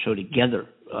will do a show together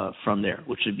from there,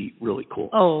 which would be really cool.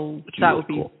 Oh, that would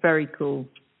be very cool.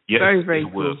 Yes, very, very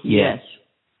cool. Yes.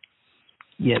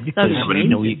 Yeah, because it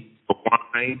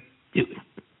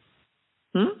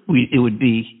would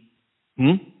be.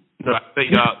 So I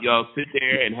think y'all sit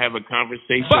there and have a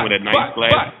conversation with a nice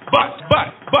glass.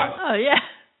 Oh yeah.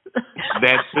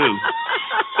 That too.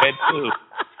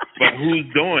 But who's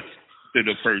doing it to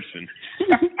the person?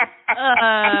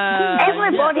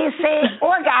 Everybody say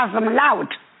orgasm loud.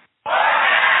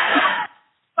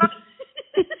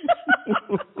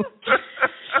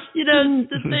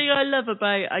 The thing I love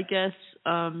about, I guess,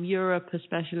 Europe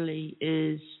especially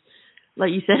is,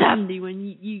 like you said, Andy, when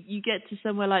you get to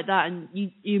somewhere like that and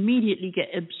you immediately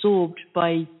get absorbed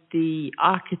by the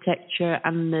architecture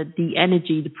and the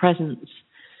energy, the presence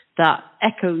that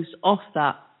echoes off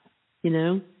that,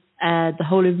 the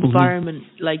whole environment,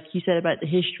 like you said about the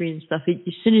history and stuff.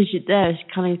 As soon as you're there,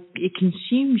 it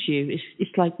consumes you.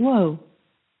 It's like, whoa,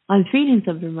 I'm feeling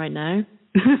something right now.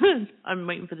 I'm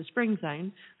waiting for the spring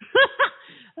sound.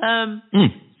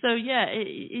 So yeah,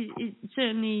 it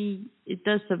certainly it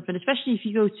does something, especially if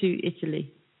you go to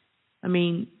Italy. I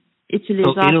mean, Italy's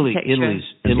architecture.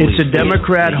 It's a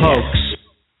Democrat hoax.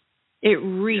 It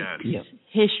reeks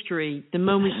history. The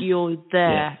moment you're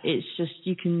there, it's just,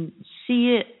 you can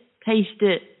see it, taste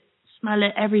it, smell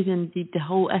it, everything. The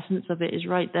whole essence of it is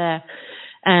right there.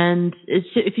 And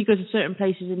if you go to certain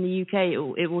places in the UK,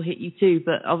 it will hit you too.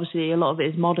 But obviously, a lot of it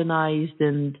is modernized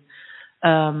and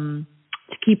to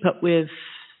keep up with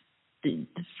the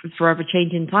forever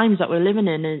changing times that we're living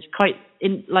in. And it's quite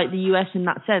like the US in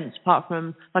that sense. Apart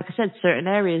from, like I said, certain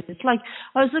areas. It's like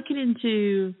I was looking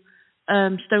into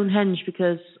Stonehenge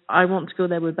because I want to go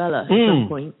there with Bella at some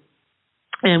point,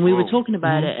 and we were talking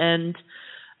about it. And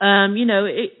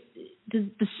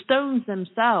the stones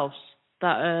themselves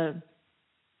that are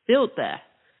built there,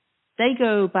 they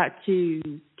go back to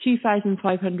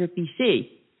 2500 BC.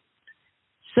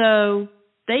 So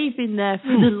they've been there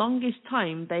for the longest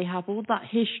time. They have all that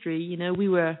history.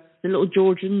 The little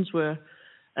Georgians were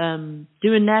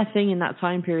doing their thing in that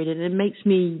time period, and it makes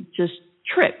me just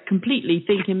trip completely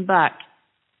thinking back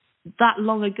that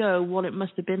long ago, what it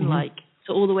must have been like,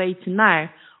 to all the way to now,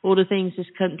 all the things this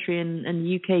country and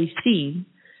the UK's seen,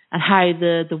 and how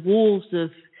the walls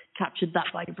have captured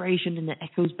that vibration and it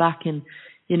echoes back. And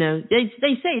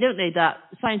they say, don't they, that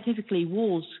scientifically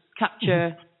walls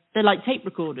capture, they're like tape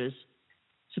recorders,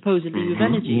 supposedly, with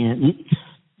energy. Yeah.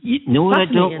 You know what I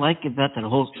don't like about that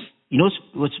whole,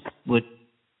 what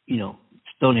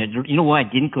Stonehenge. You know why I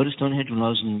didn't go to Stonehenge when I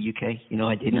was in the UK?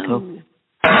 I didn't go?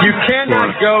 You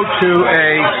cannot go to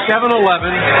a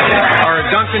 7-Eleven or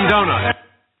a Dunkin' Donuts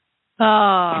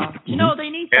You know what they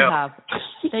need to have?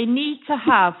 They need to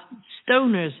have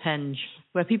Stoner's Henge,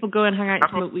 where people go and hang out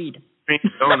and smoke weed.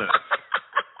 Donuts.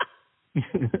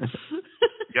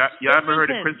 y'all ever heard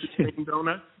of Krispy Kreme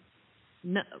donuts?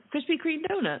 No, Krispy Kreme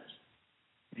donuts?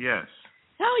 Yes.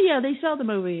 Hell yeah, they sell them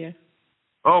over here.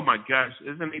 Oh my gosh,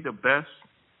 isn't he the best?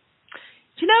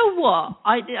 Do you know what?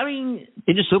 I mean,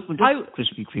 they just opened up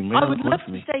Krispy Kreme. Right, I would love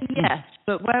to say yes,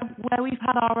 but where we've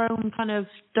had our own kind of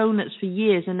donuts for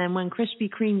years, and then when Krispy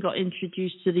Kreme got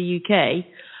introduced to the UK,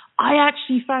 I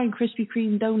actually found Krispy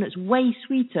Kreme donuts way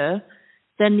sweeter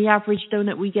than the average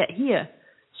donut we get here.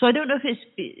 So I don't know if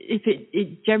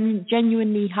it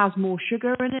genuinely has more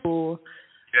sugar in it, or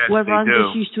whether I'm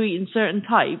just used to eating certain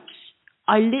types.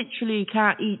 I literally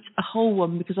can't eat a whole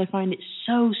one because I find it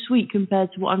so sweet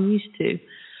compared to what I'm used to.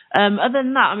 Other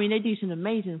than that, I mean, they do some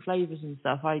amazing flavors and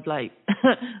stuff. I'd like,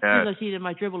 as soon as I see them,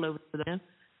 I dribble over to them.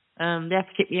 They have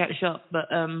to kick me out of the shop, but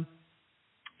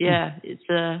yeah, it's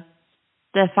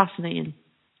they're fascinating.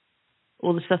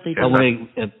 All the stuff they do. I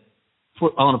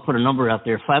want to put a number out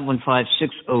there: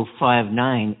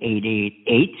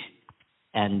 515-605-9888,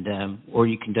 and or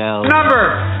you can dial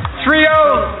number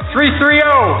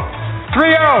 30330.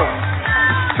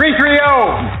 30330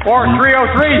 or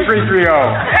 303-330 or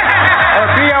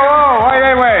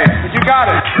BOO. Wait. But you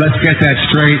got it. Let's get that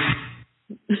straight.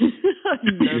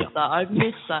 I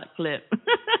missed that clip.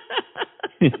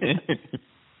 It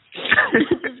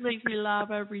just makes me laugh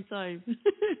every time.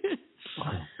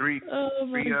 Oh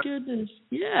my goodness.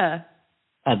 Yeah.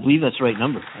 I believe that's the right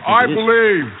number. I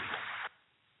believe.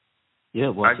 Yeah,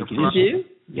 well, I think it is. You do?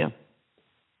 Yeah.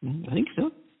 I think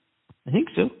so.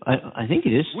 I think it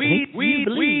is. Weed.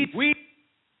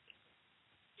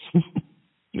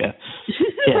 Yeah.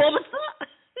 What was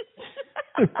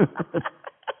that?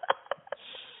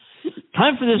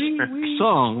 Time for this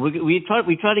song. We try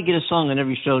to get a song on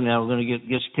every show now. We're going to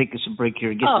just take us a break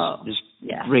here and get this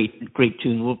great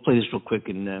tune. We'll play this real quick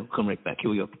and come right back.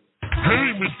 Here we go.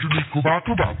 Hey, Mr.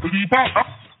 Nico-Bop-a-Bop-a-dee-bop.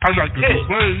 I like it the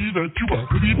way that you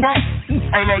bop-a-dee-bop.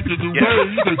 I like it the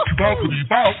way that you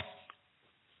bop-a-dee-bop.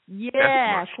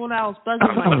 Yeah, Cornell's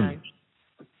buzzing right now.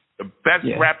 The best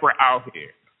rapper out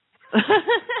here.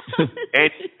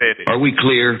 Are we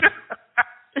clear?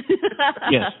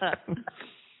 Yes.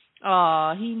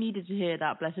 Oh, he needed to hear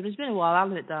that, bless him. It's been a while,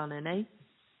 hasn't it, darling, eh?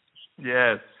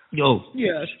 Yes. Yo.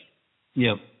 Yes.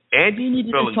 Yep. And he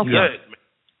needed feeling to good. Man.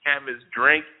 Have his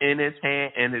drink in his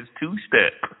hand and his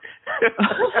two-step.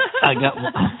 I got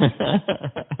one.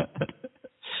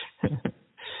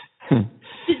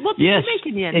 What did you make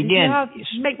in the end? Again, did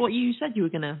you make what you said you were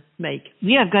going to make?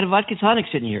 Yeah, I've got a vodka tonic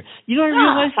sitting here. You know what I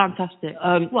realized? Fantastic.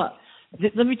 What?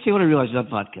 Let me tell you what I realized about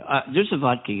vodka. There's a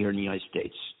vodka here in the United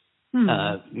States,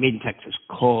 made in Texas,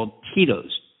 called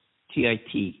Tito's.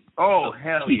 T-I-T. Oh,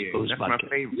 hell yeah. That's vodka. My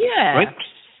favorite. Yeah. Right?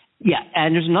 Yeah,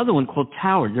 and there's another one called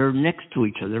Tower. They're next to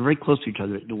each other. They're very close to each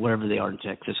other, wherever they are in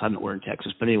Texas. I don't know where in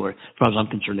Texas, but anyway, as far as I'm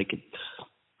concerned, they could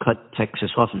cut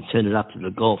Texas off and send it out to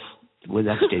the Gulf, where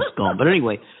that state's gone. But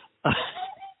anyway,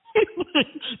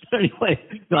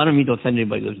 no, I don't mean to offend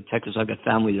anybody who lives in Texas. I've got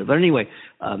family there. But anyway,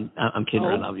 I'm kidding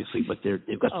around, obviously. But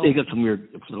they've got some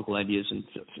weird political ideas, and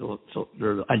so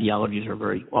their ideologies are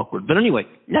very awkward. But anyway,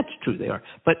 that's true. They are.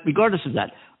 But regardless of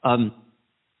that,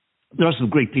 there are some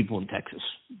great people in Texas.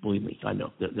 Believe me, I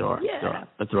know there are. Yeah. There are.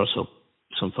 But there are also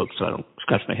some folks that I don't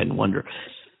scratch my head and wonder.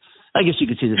 I guess you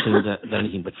could say the same about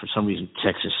anything, but for some reason,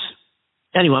 Texas.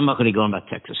 Anyway, I'm not going to go on about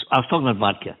Texas. I was talking about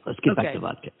vodka. Let's get back to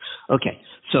vodka. Okay,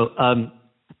 so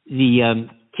the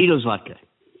Tito's vodka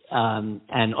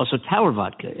and also Tower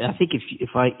vodka. I think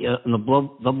if I in a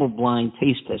double blind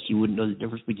taste test, you wouldn't know the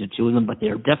difference between the two of them, but they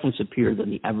are definitely superior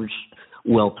than the average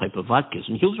well type of vodkas.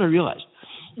 And here's what I realized: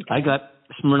 I got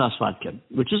Smirnoff vodka,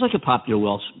 which is like a popular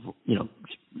well,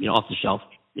 off the shelf,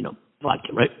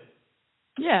 vodka, right?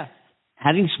 Yeah.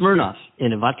 Having Smirnoff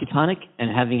in a vodka tonic and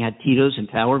having had Tito's and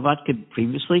Tower vodka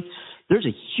previously, there's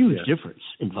a huge difference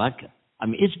in vodka. I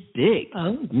mean, it's big. I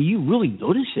mean, you really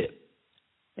notice it.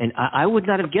 And I would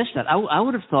not have guessed that. I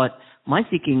would have thought, my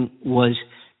thinking was,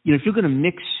 if you're going to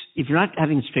mix, if you're not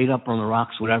having it straight up on the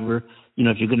rocks, whatever,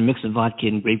 if you're going to mix the vodka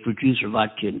and grapefruit juice or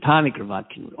vodka and tonic or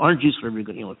vodka and orange juice, whatever you're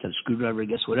going to, with a screwdriver, I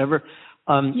guess, whatever,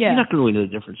 you're not going to really know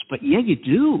the difference. But yeah, you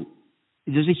do.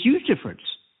 There's a huge difference.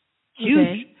 Huge.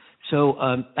 Okay. So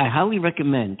I highly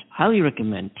recommend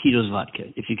Tito's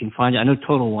vodka if you can find it. I know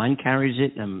Total Wine carries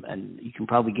it, and you can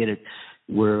probably get it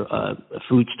where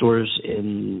food stores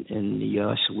in the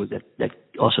U.S. that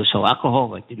also sell alcohol,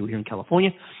 like they do here in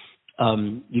California.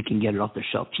 You can get it off the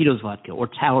shelf. Tito's vodka or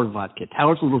Tower vodka.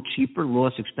 Tower's a little cheaper, a little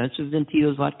less expensive than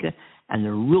Tito's vodka, and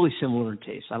they're really similar in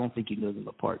taste. I don't think you know them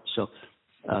apart. So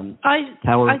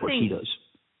Tower I or think Tito's.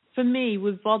 For me,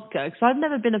 with vodka, because I've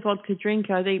never been a vodka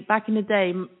drinker. I think back in the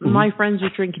day, my friends were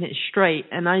drinking it straight,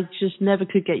 and I just never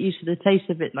could get used to the taste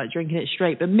of it, like drinking it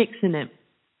straight. But mixing it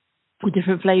with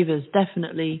different flavors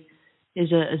definitely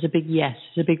is a big yes.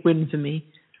 It's a big win for me.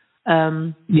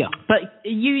 Yeah. But do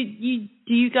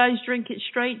you guys drink it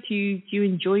straight? Do you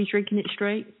enjoy drinking it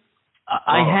straight?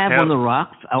 I have on the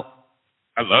rocks. I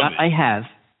love it. I have.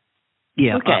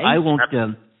 Yeah. Okay. I won't.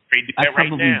 I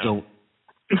probably don't.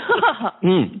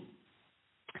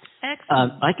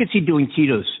 Excellent. I could see doing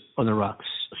Tito's on the rocks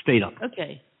straight up.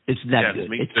 Okay. It's that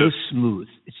good. It's too. so smooth.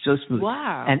 It's so smooth.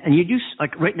 Wow. And you do,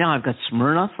 like right now I've got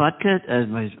Smirnoff vodka as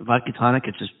my vodka tonic.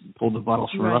 I just pulled the bottle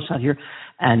of Smirnoff out here.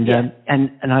 And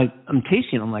I'm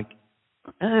tasting it. I'm like,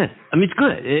 I mean, it's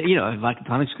good. Vodka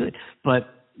tonic's good. But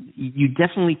you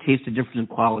definitely taste the difference in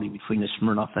quality between a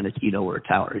Smirnoff and a Tito or a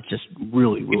Tower. It's just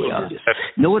really, really obvious.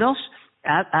 You know what else?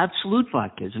 Absolute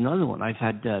vodka is another one. I've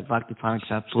had vodka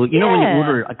tonics Absolute. You know when you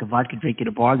order like a vodka drink at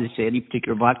a bar, they say any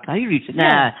particular vodka. I usually say,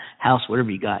 house, whatever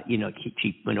you got,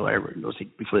 cheap, whatever. And they'll say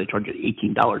before they charge you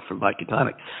 $18 for vodka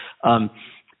tonic. I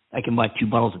can buy 2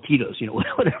 bottles of Tito's,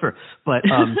 whatever. But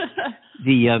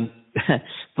there's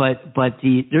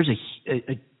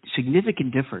a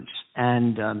significant difference,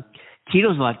 and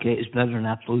Tito's vodka is better than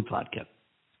Absolute vodka.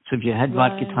 So if you had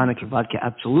vodka tonic or vodka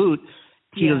Absolute,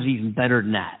 Tito's even better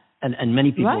than that. And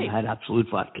many people have had Absolute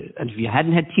vodka. And if you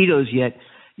hadn't had Tito's yet,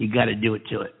 you got to do it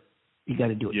to it. You got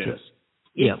to do it to it.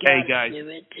 Yeah. Hey guys,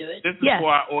 this is for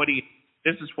our audience.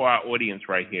 This is for our audience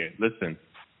right here. Listen.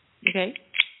 Okay.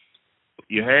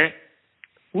 You heard?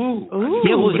 Ooh.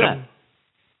 Yeah, what was that?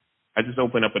 I just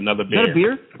opened up another beer. Is that a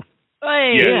beer?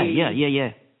 Hey. Yeah.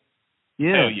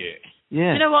 Hell yeah.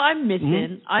 Yeah. You know what I'm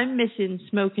missing? I'm missing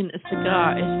smoking a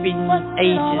cigar. It's been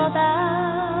ages.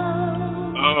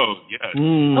 Oh, yes.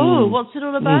 Oh, what's it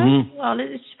all about? Well,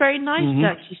 it's very nice Mm-hmm. to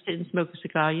actually sit and smoke a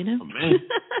cigar, you know? Oh, man.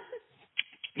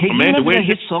 Hey, do you remember the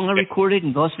hit song I recorded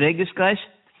in Las Vegas, guys?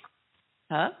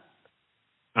 Huh?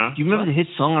 Do you remember the hit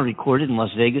song I recorded in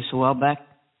Las Vegas a while back?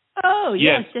 Oh,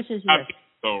 yes. So,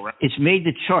 right. It's made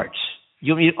the charts. I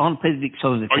want to play the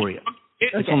song for you.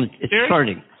 It's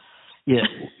charting. Yeah.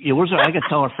 I got to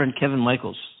tell our friend Kevin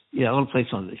Michaels. Yeah, I want to play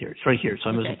some of it here. It's right here, so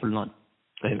I'm going to put it on.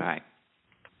 All right.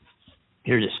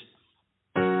 Here it is.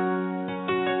 To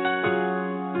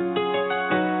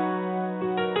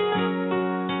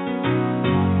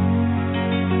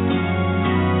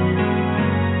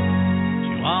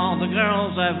all the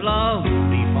girls I've loved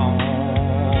before,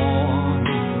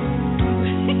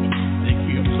 they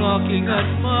keep knocking at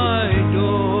my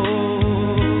door.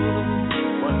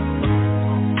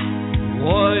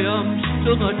 Why I'm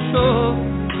still not sure,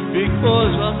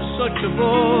 because I'm such a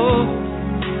bore.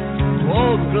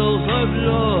 All the girls I've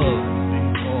loved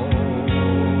before.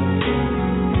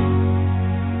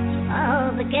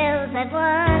 All the girls I've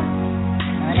wanted,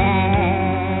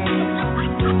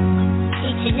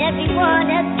 each and every one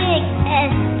a big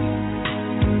mess.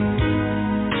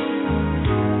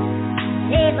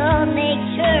 They've all made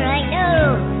sure I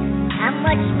know how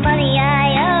much money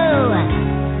I owe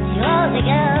to all the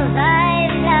girls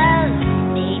I've loved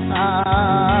before.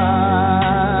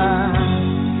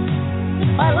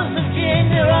 Bottles of gin,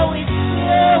 they're always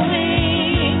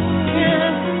flowing,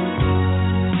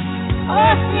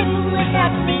 often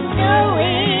without me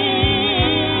knowing.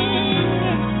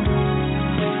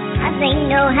 And they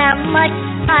know how much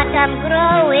pot I'm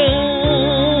growing.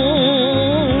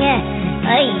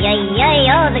 Ay, ay, ay,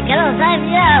 all the girls I've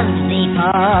loved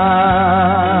before.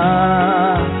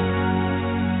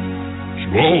 To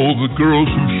all the girls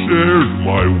who shared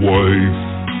my wife,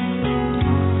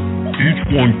 each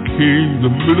one came the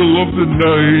middle of the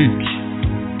night.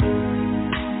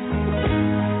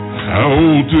 How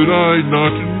did I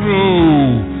not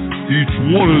know? Each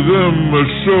one of them a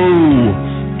show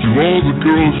to all the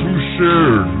girls who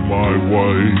shared my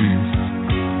wife.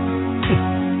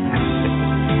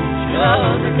 To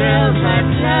all the girls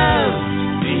I've loved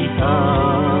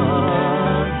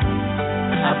before,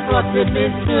 I brought them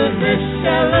into the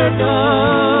cellar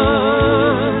door.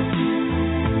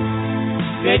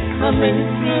 They're coming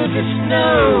through the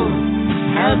snow.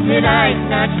 How did I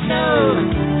not know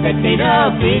that they'd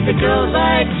all be the girls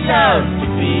I'd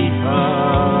loved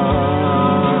before?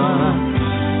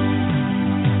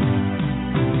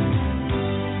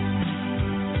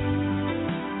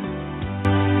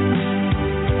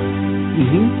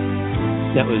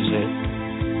 That was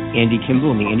Andy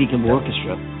Kimball and the Andy Kimball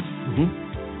Orchestra.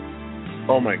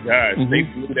 Oh my gosh, they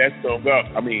blew that song up.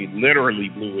 I mean, literally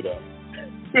blew it up.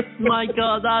 My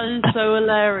God, that is so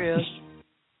hilarious.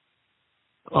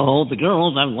 All the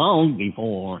girls I've longed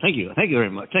before. Thank you very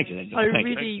much. Thank you. I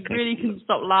really couldn't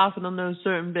stop laughing on those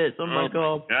certain bits. Oh my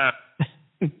god.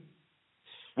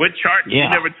 What chart? You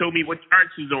never told me what chart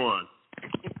she's on.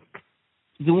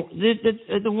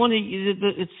 The one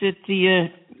it's at the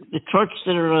charts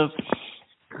that are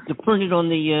printed on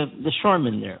the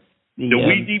Charmin there. The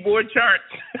Ouija board chart.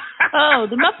 Oh,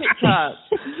 the Muppet chart.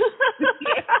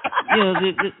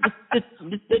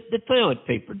 The toilet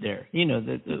paper there. You know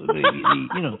the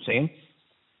you know what I'm saying?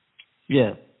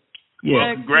 Yeah.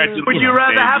 Well, congratulations. Would you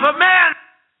rather have a man?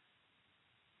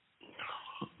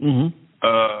 Mm-hmm.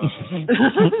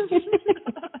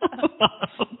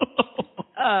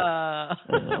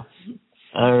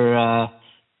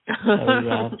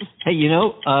 Hey,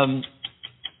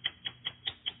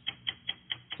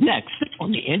 next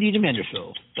on the Andy and Amanda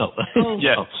Show.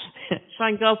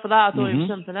 Thank God for that. I thought it was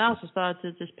something else. I started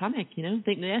to just panic,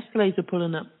 think the escalators are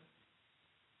pulling up.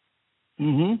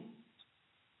 Mm-hmm.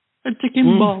 A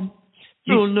ticking bomb.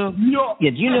 Oh, no. Yeah,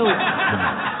 do you know...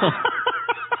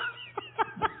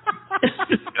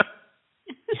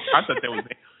 I thought that was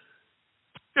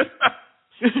it.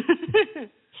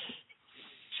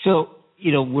 So,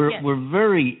 we're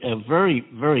very, very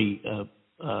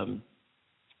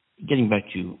getting back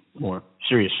to more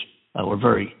serious. We're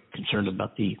very concerned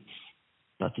about the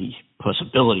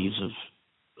possibilities of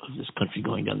this country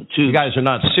going down the tube. You guys are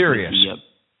not serious.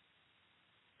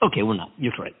 Okay, we're not.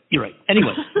 You're right.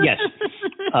 Anyway, yes.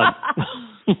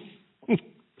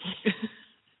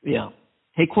 Yeah.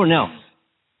 Hey, Cornell.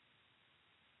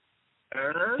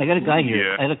 I got a guy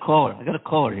here. Yeah. I got a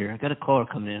caller here. I got a caller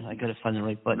coming in. I got to find the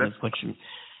right button.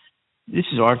 This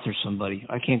is Arthur somebody.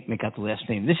 I can't make out the last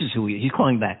name. This is who he's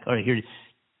calling back. All right, here.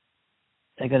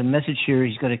 I got a message here.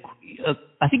 He's got I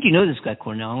think you know this guy,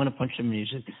 Cornell. I'm going to punch him in.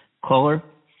 He's a caller.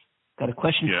 Got a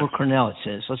question for Cornell, it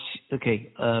says.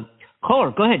 Okay.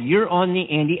 Caller, go ahead. You're on the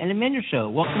Andy and Amanda Show.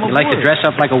 Welcome aboard. You like to dress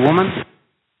up like a woman?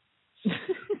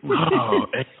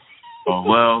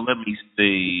 Well, let me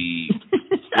see.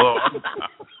 Well, I'm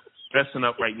dressing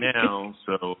up right now,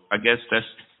 so I guess I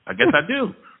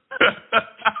do.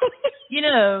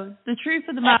 The truth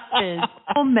of the matter is,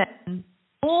 all men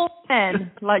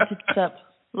like to dress up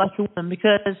like a woman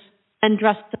because men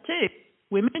dress up too.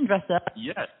 Women dress up.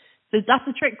 Yes. So that's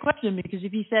a trick question, because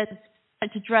if you said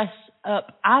like to dress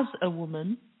up as a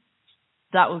woman,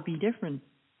 that would be different.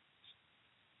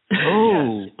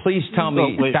 Oh, please tell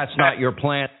me that's not your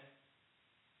plan.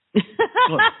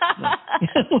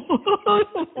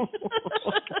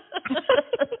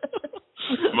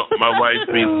 my wife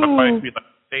be like,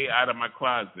 stay out of my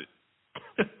closet.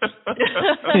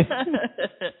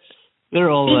 They're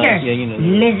all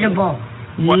miserable,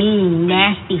 mean,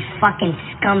 nasty fucking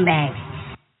scumbags.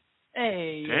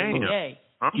 Hey, damn. Hey.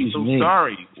 I'm so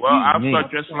sorry. Well, I'll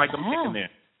start dressing like I'm picking there.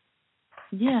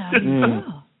 Yeah.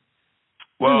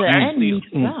 Well, actually,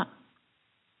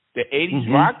 the 80s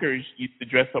Mm-hmm. rockers used to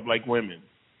dress up like women.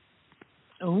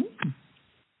 Oh.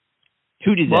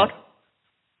 Who did that?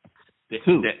 The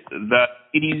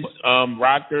 80s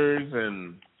rockers,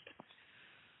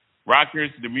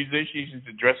 the musicians used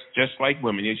to dress just like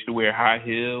women. They used to wear high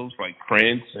heels like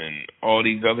Prince and all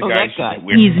these other guys. That guy.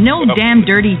 He's no damn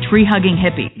dirty tree-hugging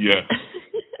hippie. Yeah.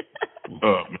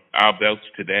 I'll belch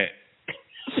to that.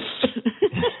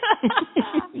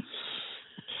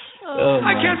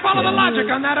 I can't follow the logic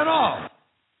on that at all.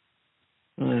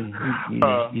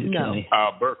 No.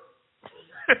 Bert.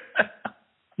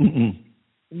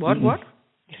 What?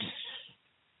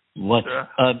 What?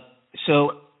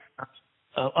 So,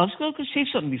 I was going to say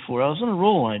something before. I was on a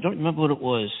roll, and I don't remember what it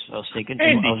was. I was thinking.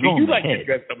 Andy, I was do you like to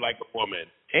dress up like a woman?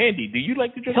 Andy, do you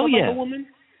like to dress Hell up yeah. like a woman?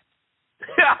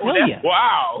 Hell yeah.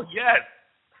 Wow, yes.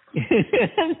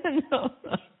 No.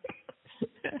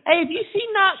 Hey, have you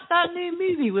seen that new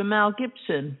movie with Mel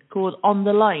Gibson called On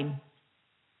the Line?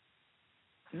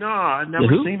 No, I've never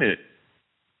seen it.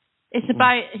 It's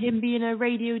about him being a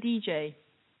radio DJ,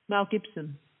 Mel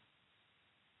Gibson.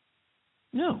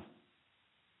 No.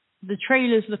 The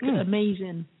trailers look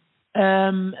amazing.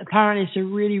 Apparently it's a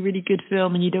really, really good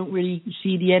film, and you don't really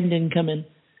see the ending coming.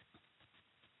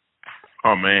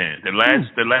 Oh man, the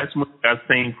last movie I've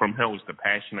seen from him was The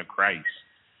Passion of Christ.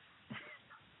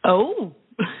 Oh.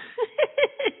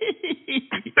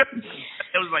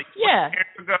 It was like 20 years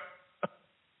ago.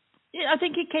 Yeah, I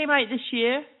think it came out this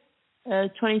year,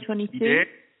 2022. He did?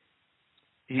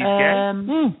 He's gay?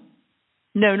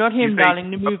 No, not him, darling.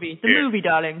 The movie. The movie,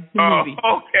 darling. The movie.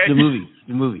 Okay.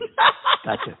 The movie.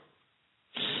 Gotcha.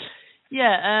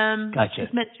 Yeah. Gotcha.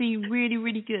 It's meant to be really,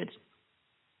 really good.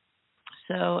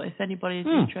 So if anybody is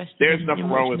interested, there's nothing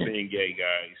wrong with being gay,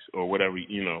 guys, or whatever.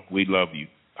 We love you.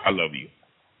 I love you.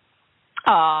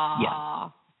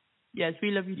 Ah. Yeah. Yes,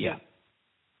 we love you too. Yeah.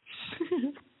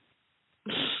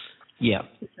 Yeah.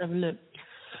 Let's have a look.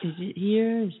 Is it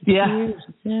here? Is it Yeah. here? Is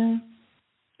it there?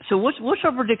 So what's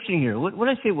our prediction here? What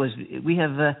I say was we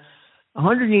have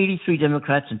 183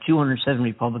 Democrats and 207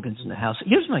 Republicans in the House.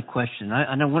 Here's my question,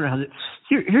 and I wonder how.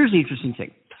 Here's the interesting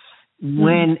thing.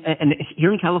 When and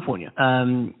here in California,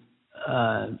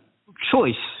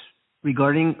 choice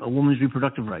regarding a woman's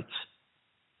reproductive rights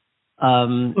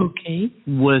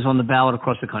was on the ballot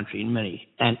across the country in many,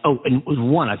 and it was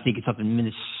one. I think it's up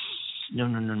in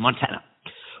Montana,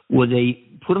 where they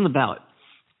put on the ballot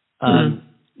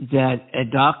that a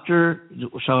doctor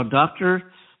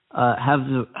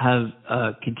have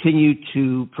continued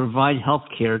to provide health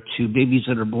care to babies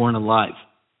that are born alive.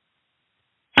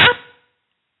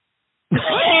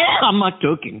 I'm not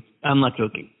joking.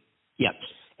 Yeah.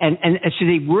 And so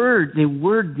they word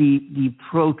the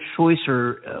pro-choice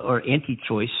or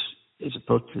anti-choice as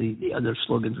opposed to the other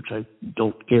slogans, which I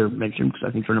don't care to mention because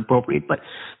I think they're inappropriate. But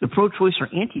the pro-choice or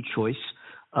anti-choice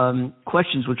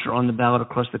questions which are on the ballot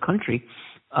across the country,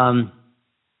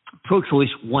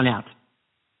 pro-choice won out.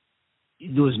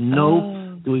 There was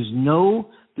no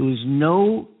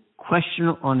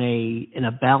question in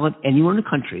a ballot anywhere in the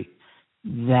country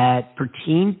that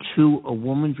pertained to a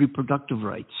woman's reproductive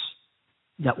rights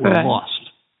that were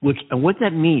lost. And what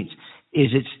that means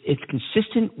is it's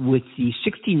consistent with the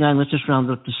 69. Let's just round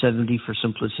it up to 70 for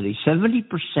simplicity.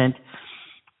 70%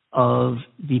 of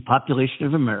the population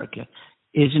of America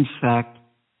is in fact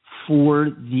for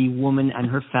the woman and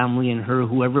her family and her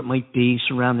whoever it might be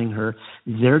surrounding her,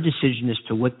 their decision as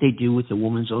to what they do with the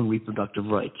woman's own reproductive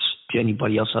rights. To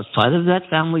anybody else outside of that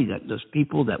family, those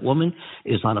people, that woman,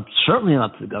 is certainly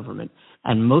not up to the government.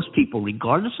 And most people,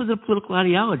 regardless of their political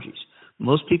ideologies,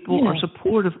 most people are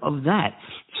supportive of that.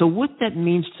 So what that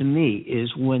means to me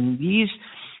is when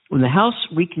the House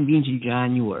reconvenes in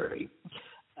January,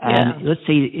 and let's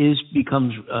say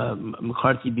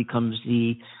McCarthy becomes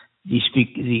the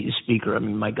speaker. I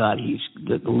mean, my God, he's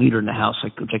the leader in the House,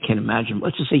 which I can't imagine.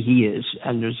 Let's just say he is,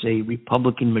 and there's a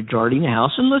Republican majority in the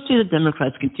House, and let's say the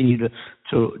Democrats continue to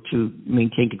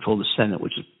maintain control of the Senate,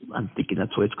 which is, I'm thinking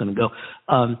that's the way it's going to go.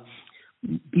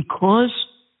 Because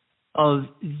of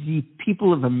the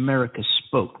people of America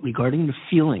spoke regarding the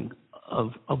feeling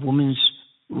of women's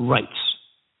rights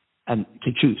and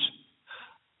to choose.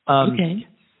 I'm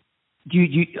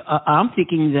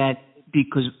thinking that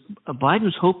because Biden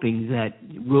was hoping that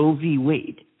Roe v.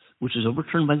 Wade, which was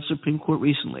overturned by the Supreme Court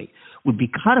recently, would be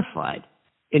codified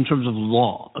in terms of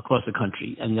law across the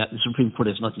country, and that the Supreme Court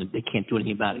has nothing, they can't do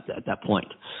anything about it at that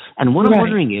point. And what I'm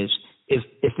wondering is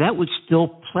if that would still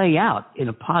play out in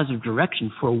a positive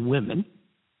direction for women,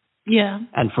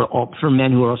 and for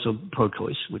men who are also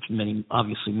pro-choice, which many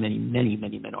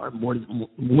men are,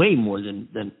 way more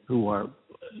than who are.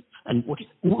 And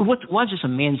why is this a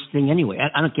man's thing anyway?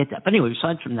 I don't get that. But anyway,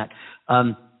 aside from that,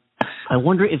 I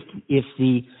wonder if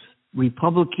the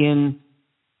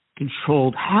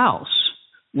Republican-controlled House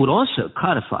would also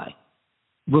codify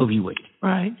Roe v. Wade.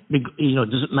 Right. It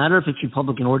doesn't matter if it's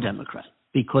Republican or Democrat,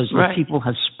 because the people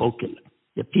have spoken.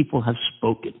 The people have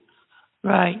spoken.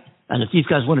 Right. And if these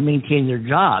guys want to maintain their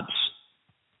jobs,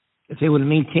 if they want to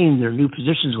maintain their new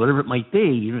positions, whatever it might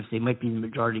be, even if they might be in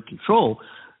majority control,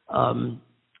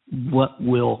 what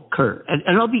will occur? And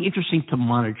it'll be interesting to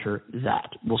monitor that.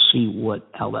 We'll see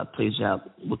how that plays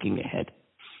out looking ahead.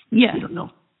 Yeah. We don't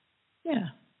know.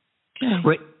 Yeah. Okay.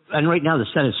 Right. And right now the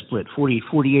Senate's split,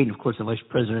 48. And of course, the vice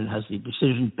president has the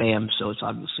decision, bam. So it's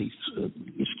obviously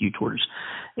skewed towards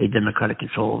a Democratic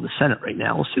control of the Senate right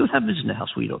now. We'll see what happens in the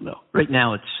House. We don't know. Right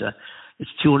now it's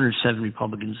 207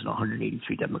 Republicans and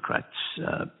 183 Democrats.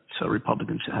 So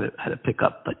Republicans had to pick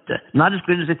up, but not as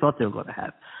good as they thought they were going to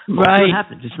have. We'll see what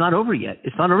happens. It's not over yet.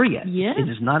 Yeah. It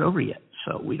is not over yet.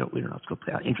 So we don't know how it's going to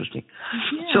play out. Interesting.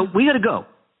 Yeah. So we got to go.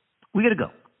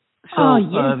 So,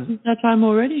 it's that time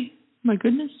already. My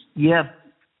goodness. Yeah.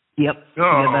 Yep. Oh. We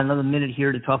have about another minute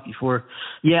here to talk before.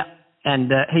 Yeah.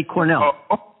 And hey, Cornell.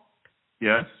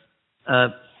 Yes.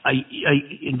 I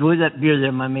enjoy that beer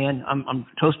there, my man. I'm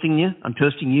toasting you. I'm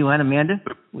toasting you and Amanda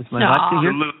with my vodka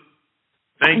here.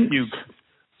 Thank you.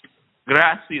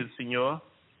 Gracias, señor.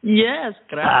 Yes,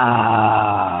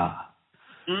 gracias.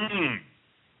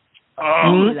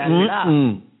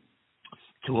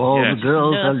 To all the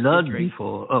girls I loved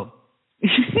before. Oh.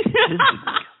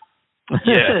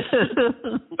 Yes.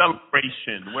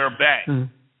 Celebration. We're back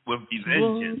with these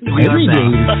engines. Every day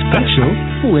is special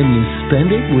when you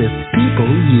spend it with people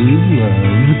you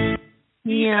love.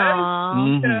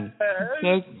 Yeah.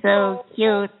 That's so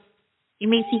cute. It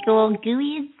makes me go all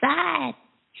gooey inside.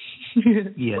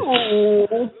 Yes.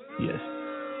 Yes.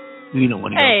 You don't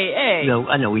want to go. Hey. No,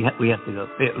 I know we have to go.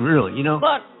 Really, you know.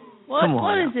 What? Come on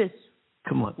What now. is this?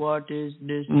 Come on. What is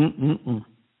this?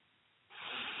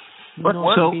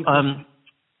 So,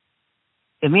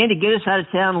 Amanda, get us out of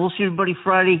town. We'll see everybody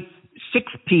Friday, 6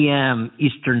 p.m.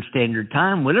 Eastern Standard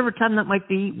Time, whatever time that might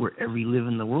be, wherever you live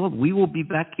in the world. We will be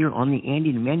back here on the Andy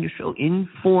and Amanda Show in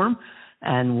form,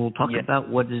 and we'll talk about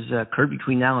what has occurred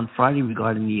between now and Friday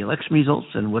regarding the election results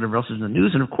and whatever else is in the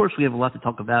news. And, of course, we have a lot to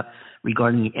talk about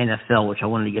regarding the NFL, which I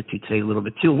wanted to get to today a little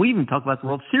bit, too. And we even talk about the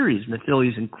World Series and the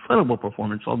Phillies' incredible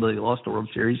performance, although they lost the World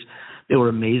Series. They were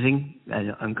amazing,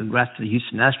 and congrats to the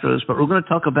Houston Astros. But we're going to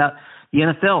talk about the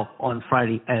NFL on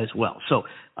Friday as well. So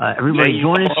everybody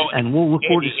join us, and we'll look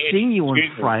forward to seeing you on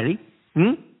Friday.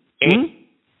 And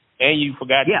you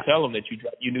forgot to tell them that you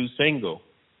dropped your new single.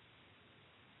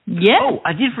 Yeah. Oh,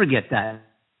 I did forget that.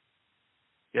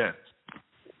 Yeah.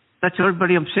 I tell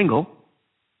everybody I'm single.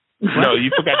 No,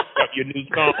 you forgot to drop your new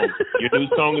song. Your new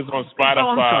song is on Spotify.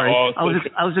 Oh, I'm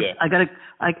sorry. I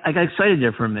got excited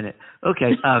there for a minute.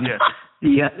 Okay.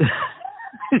 The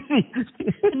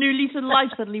new lease of life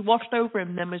suddenly washed over him,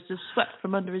 and then was just swept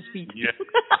from under his feet. Yeah.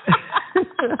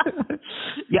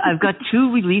 Yeah, I've got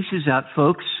 2 releases out,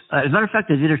 folks. As a matter of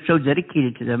fact, I did a show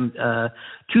dedicated to them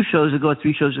 3 shows ago.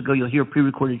 You'll hear a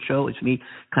pre-recorded show. It's me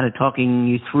kind of talking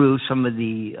you through some of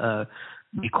the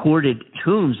recorded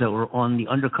tunes that were on the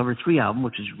Undercover 3 album,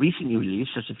 which is recently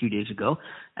released just a few days ago.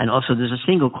 And also there's a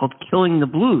single called Killing the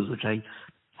Blues, which I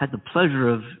had the pleasure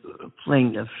of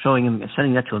showing him,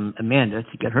 sending that to Amanda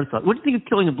to get her thought. What do you think of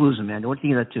Killing the Blues, Amanda? What do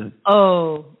you think of that tune?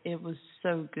 Oh, it was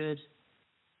so good.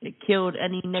 It killed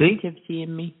any negativity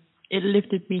in me. It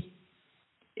lifted me.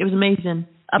 It was amazing.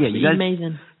 Absolutely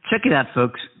amazing. Check it out,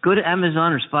 folks. Go to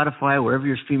Amazon or Spotify, wherever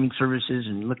your streaming service is,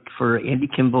 and look for Andy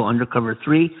Kimball Undercover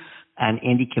 3 and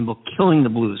Andy Kimball Killing the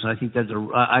Blues. And I think that's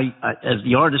as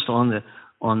the artist on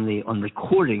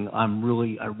recording, I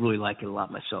really like it a lot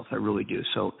myself. I really do.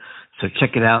 So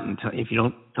check it out, and if you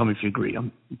don't, tell me if you agree.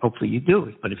 Hopefully you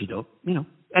do, but if you don't,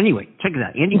 Anyway, check it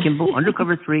out. Andy Kimball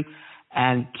Undercover 3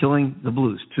 and Killing the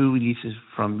Blues, 2 releases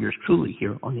from yours truly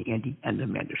here on the Andy and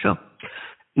Amanda Show.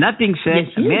 That being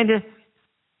said, Amanda,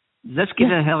 let's get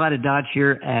the hell out of Dodge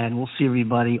here, and we'll see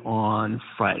everybody on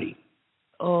Friday.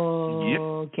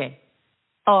 Okay.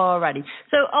 Alrighty.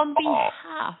 So on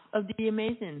behalf of the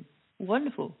amazing,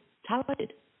 wonderful,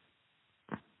 talented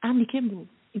Andy Kimball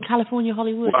in California,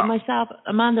 Hollywood, and myself,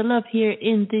 Amanda Love, here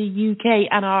in the UK,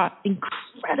 and our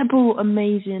incredible,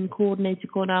 amazing coordinator,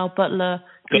 Cornell Butler,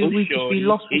 who we could be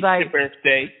lost without. It's your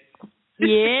birthday.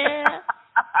 Yeah.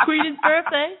 Queen's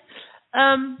birthday.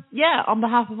 On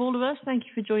behalf of all of us, thank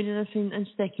you for joining us and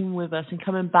sticking with us and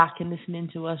coming back and listening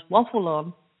to us waffle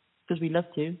on, because we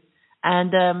love to.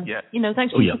 And,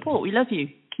 thanks for your support. We love you.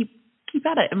 Keep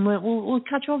at it, and we'll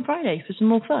catch you on Friday for some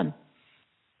more fun.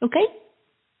 Okay?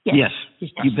 Yes,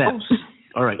 you bet.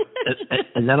 All right.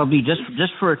 And that'll be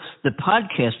just for the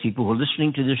podcast people who are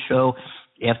listening to this show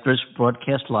after it's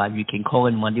broadcast live. You can call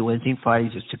in Monday, Wednesday, and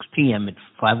Fridays at 6 p.m. at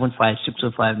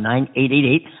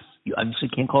 515-605-9888. You obviously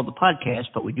can't call the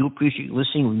podcast, but we do appreciate you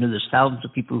listening. We know there's thousands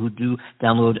of people who do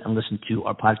download and listen to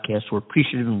our podcast. We're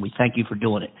appreciative, and we thank you for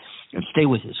doing it. And stay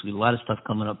with us. We have a lot of stuff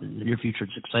coming up in the near future.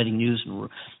 It's exciting news, and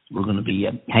we're going to be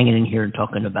hanging in here and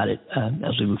talking about it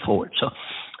as we move forward. So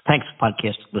thanks,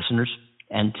 podcast listeners.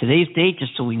 And today's date,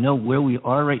 just so we know where we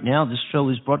are right now, this show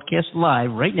is broadcast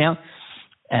live right now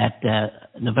at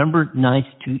November 9th,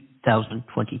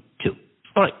 2022.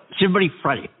 All right. See everybody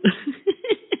Friday.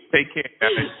 Take care,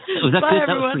 guys. Was that Bye, good? everyone.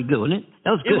 That was pretty good, wasn't it?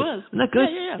 That was good. It was. Wasn't that good?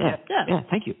 Yeah.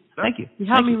 Thank you. Thank you. You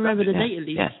helped me remember the date at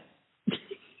least.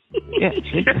 Yeah.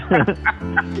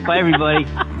 Bye, everybody.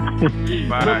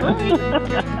 Bye.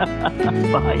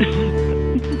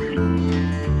 Bye.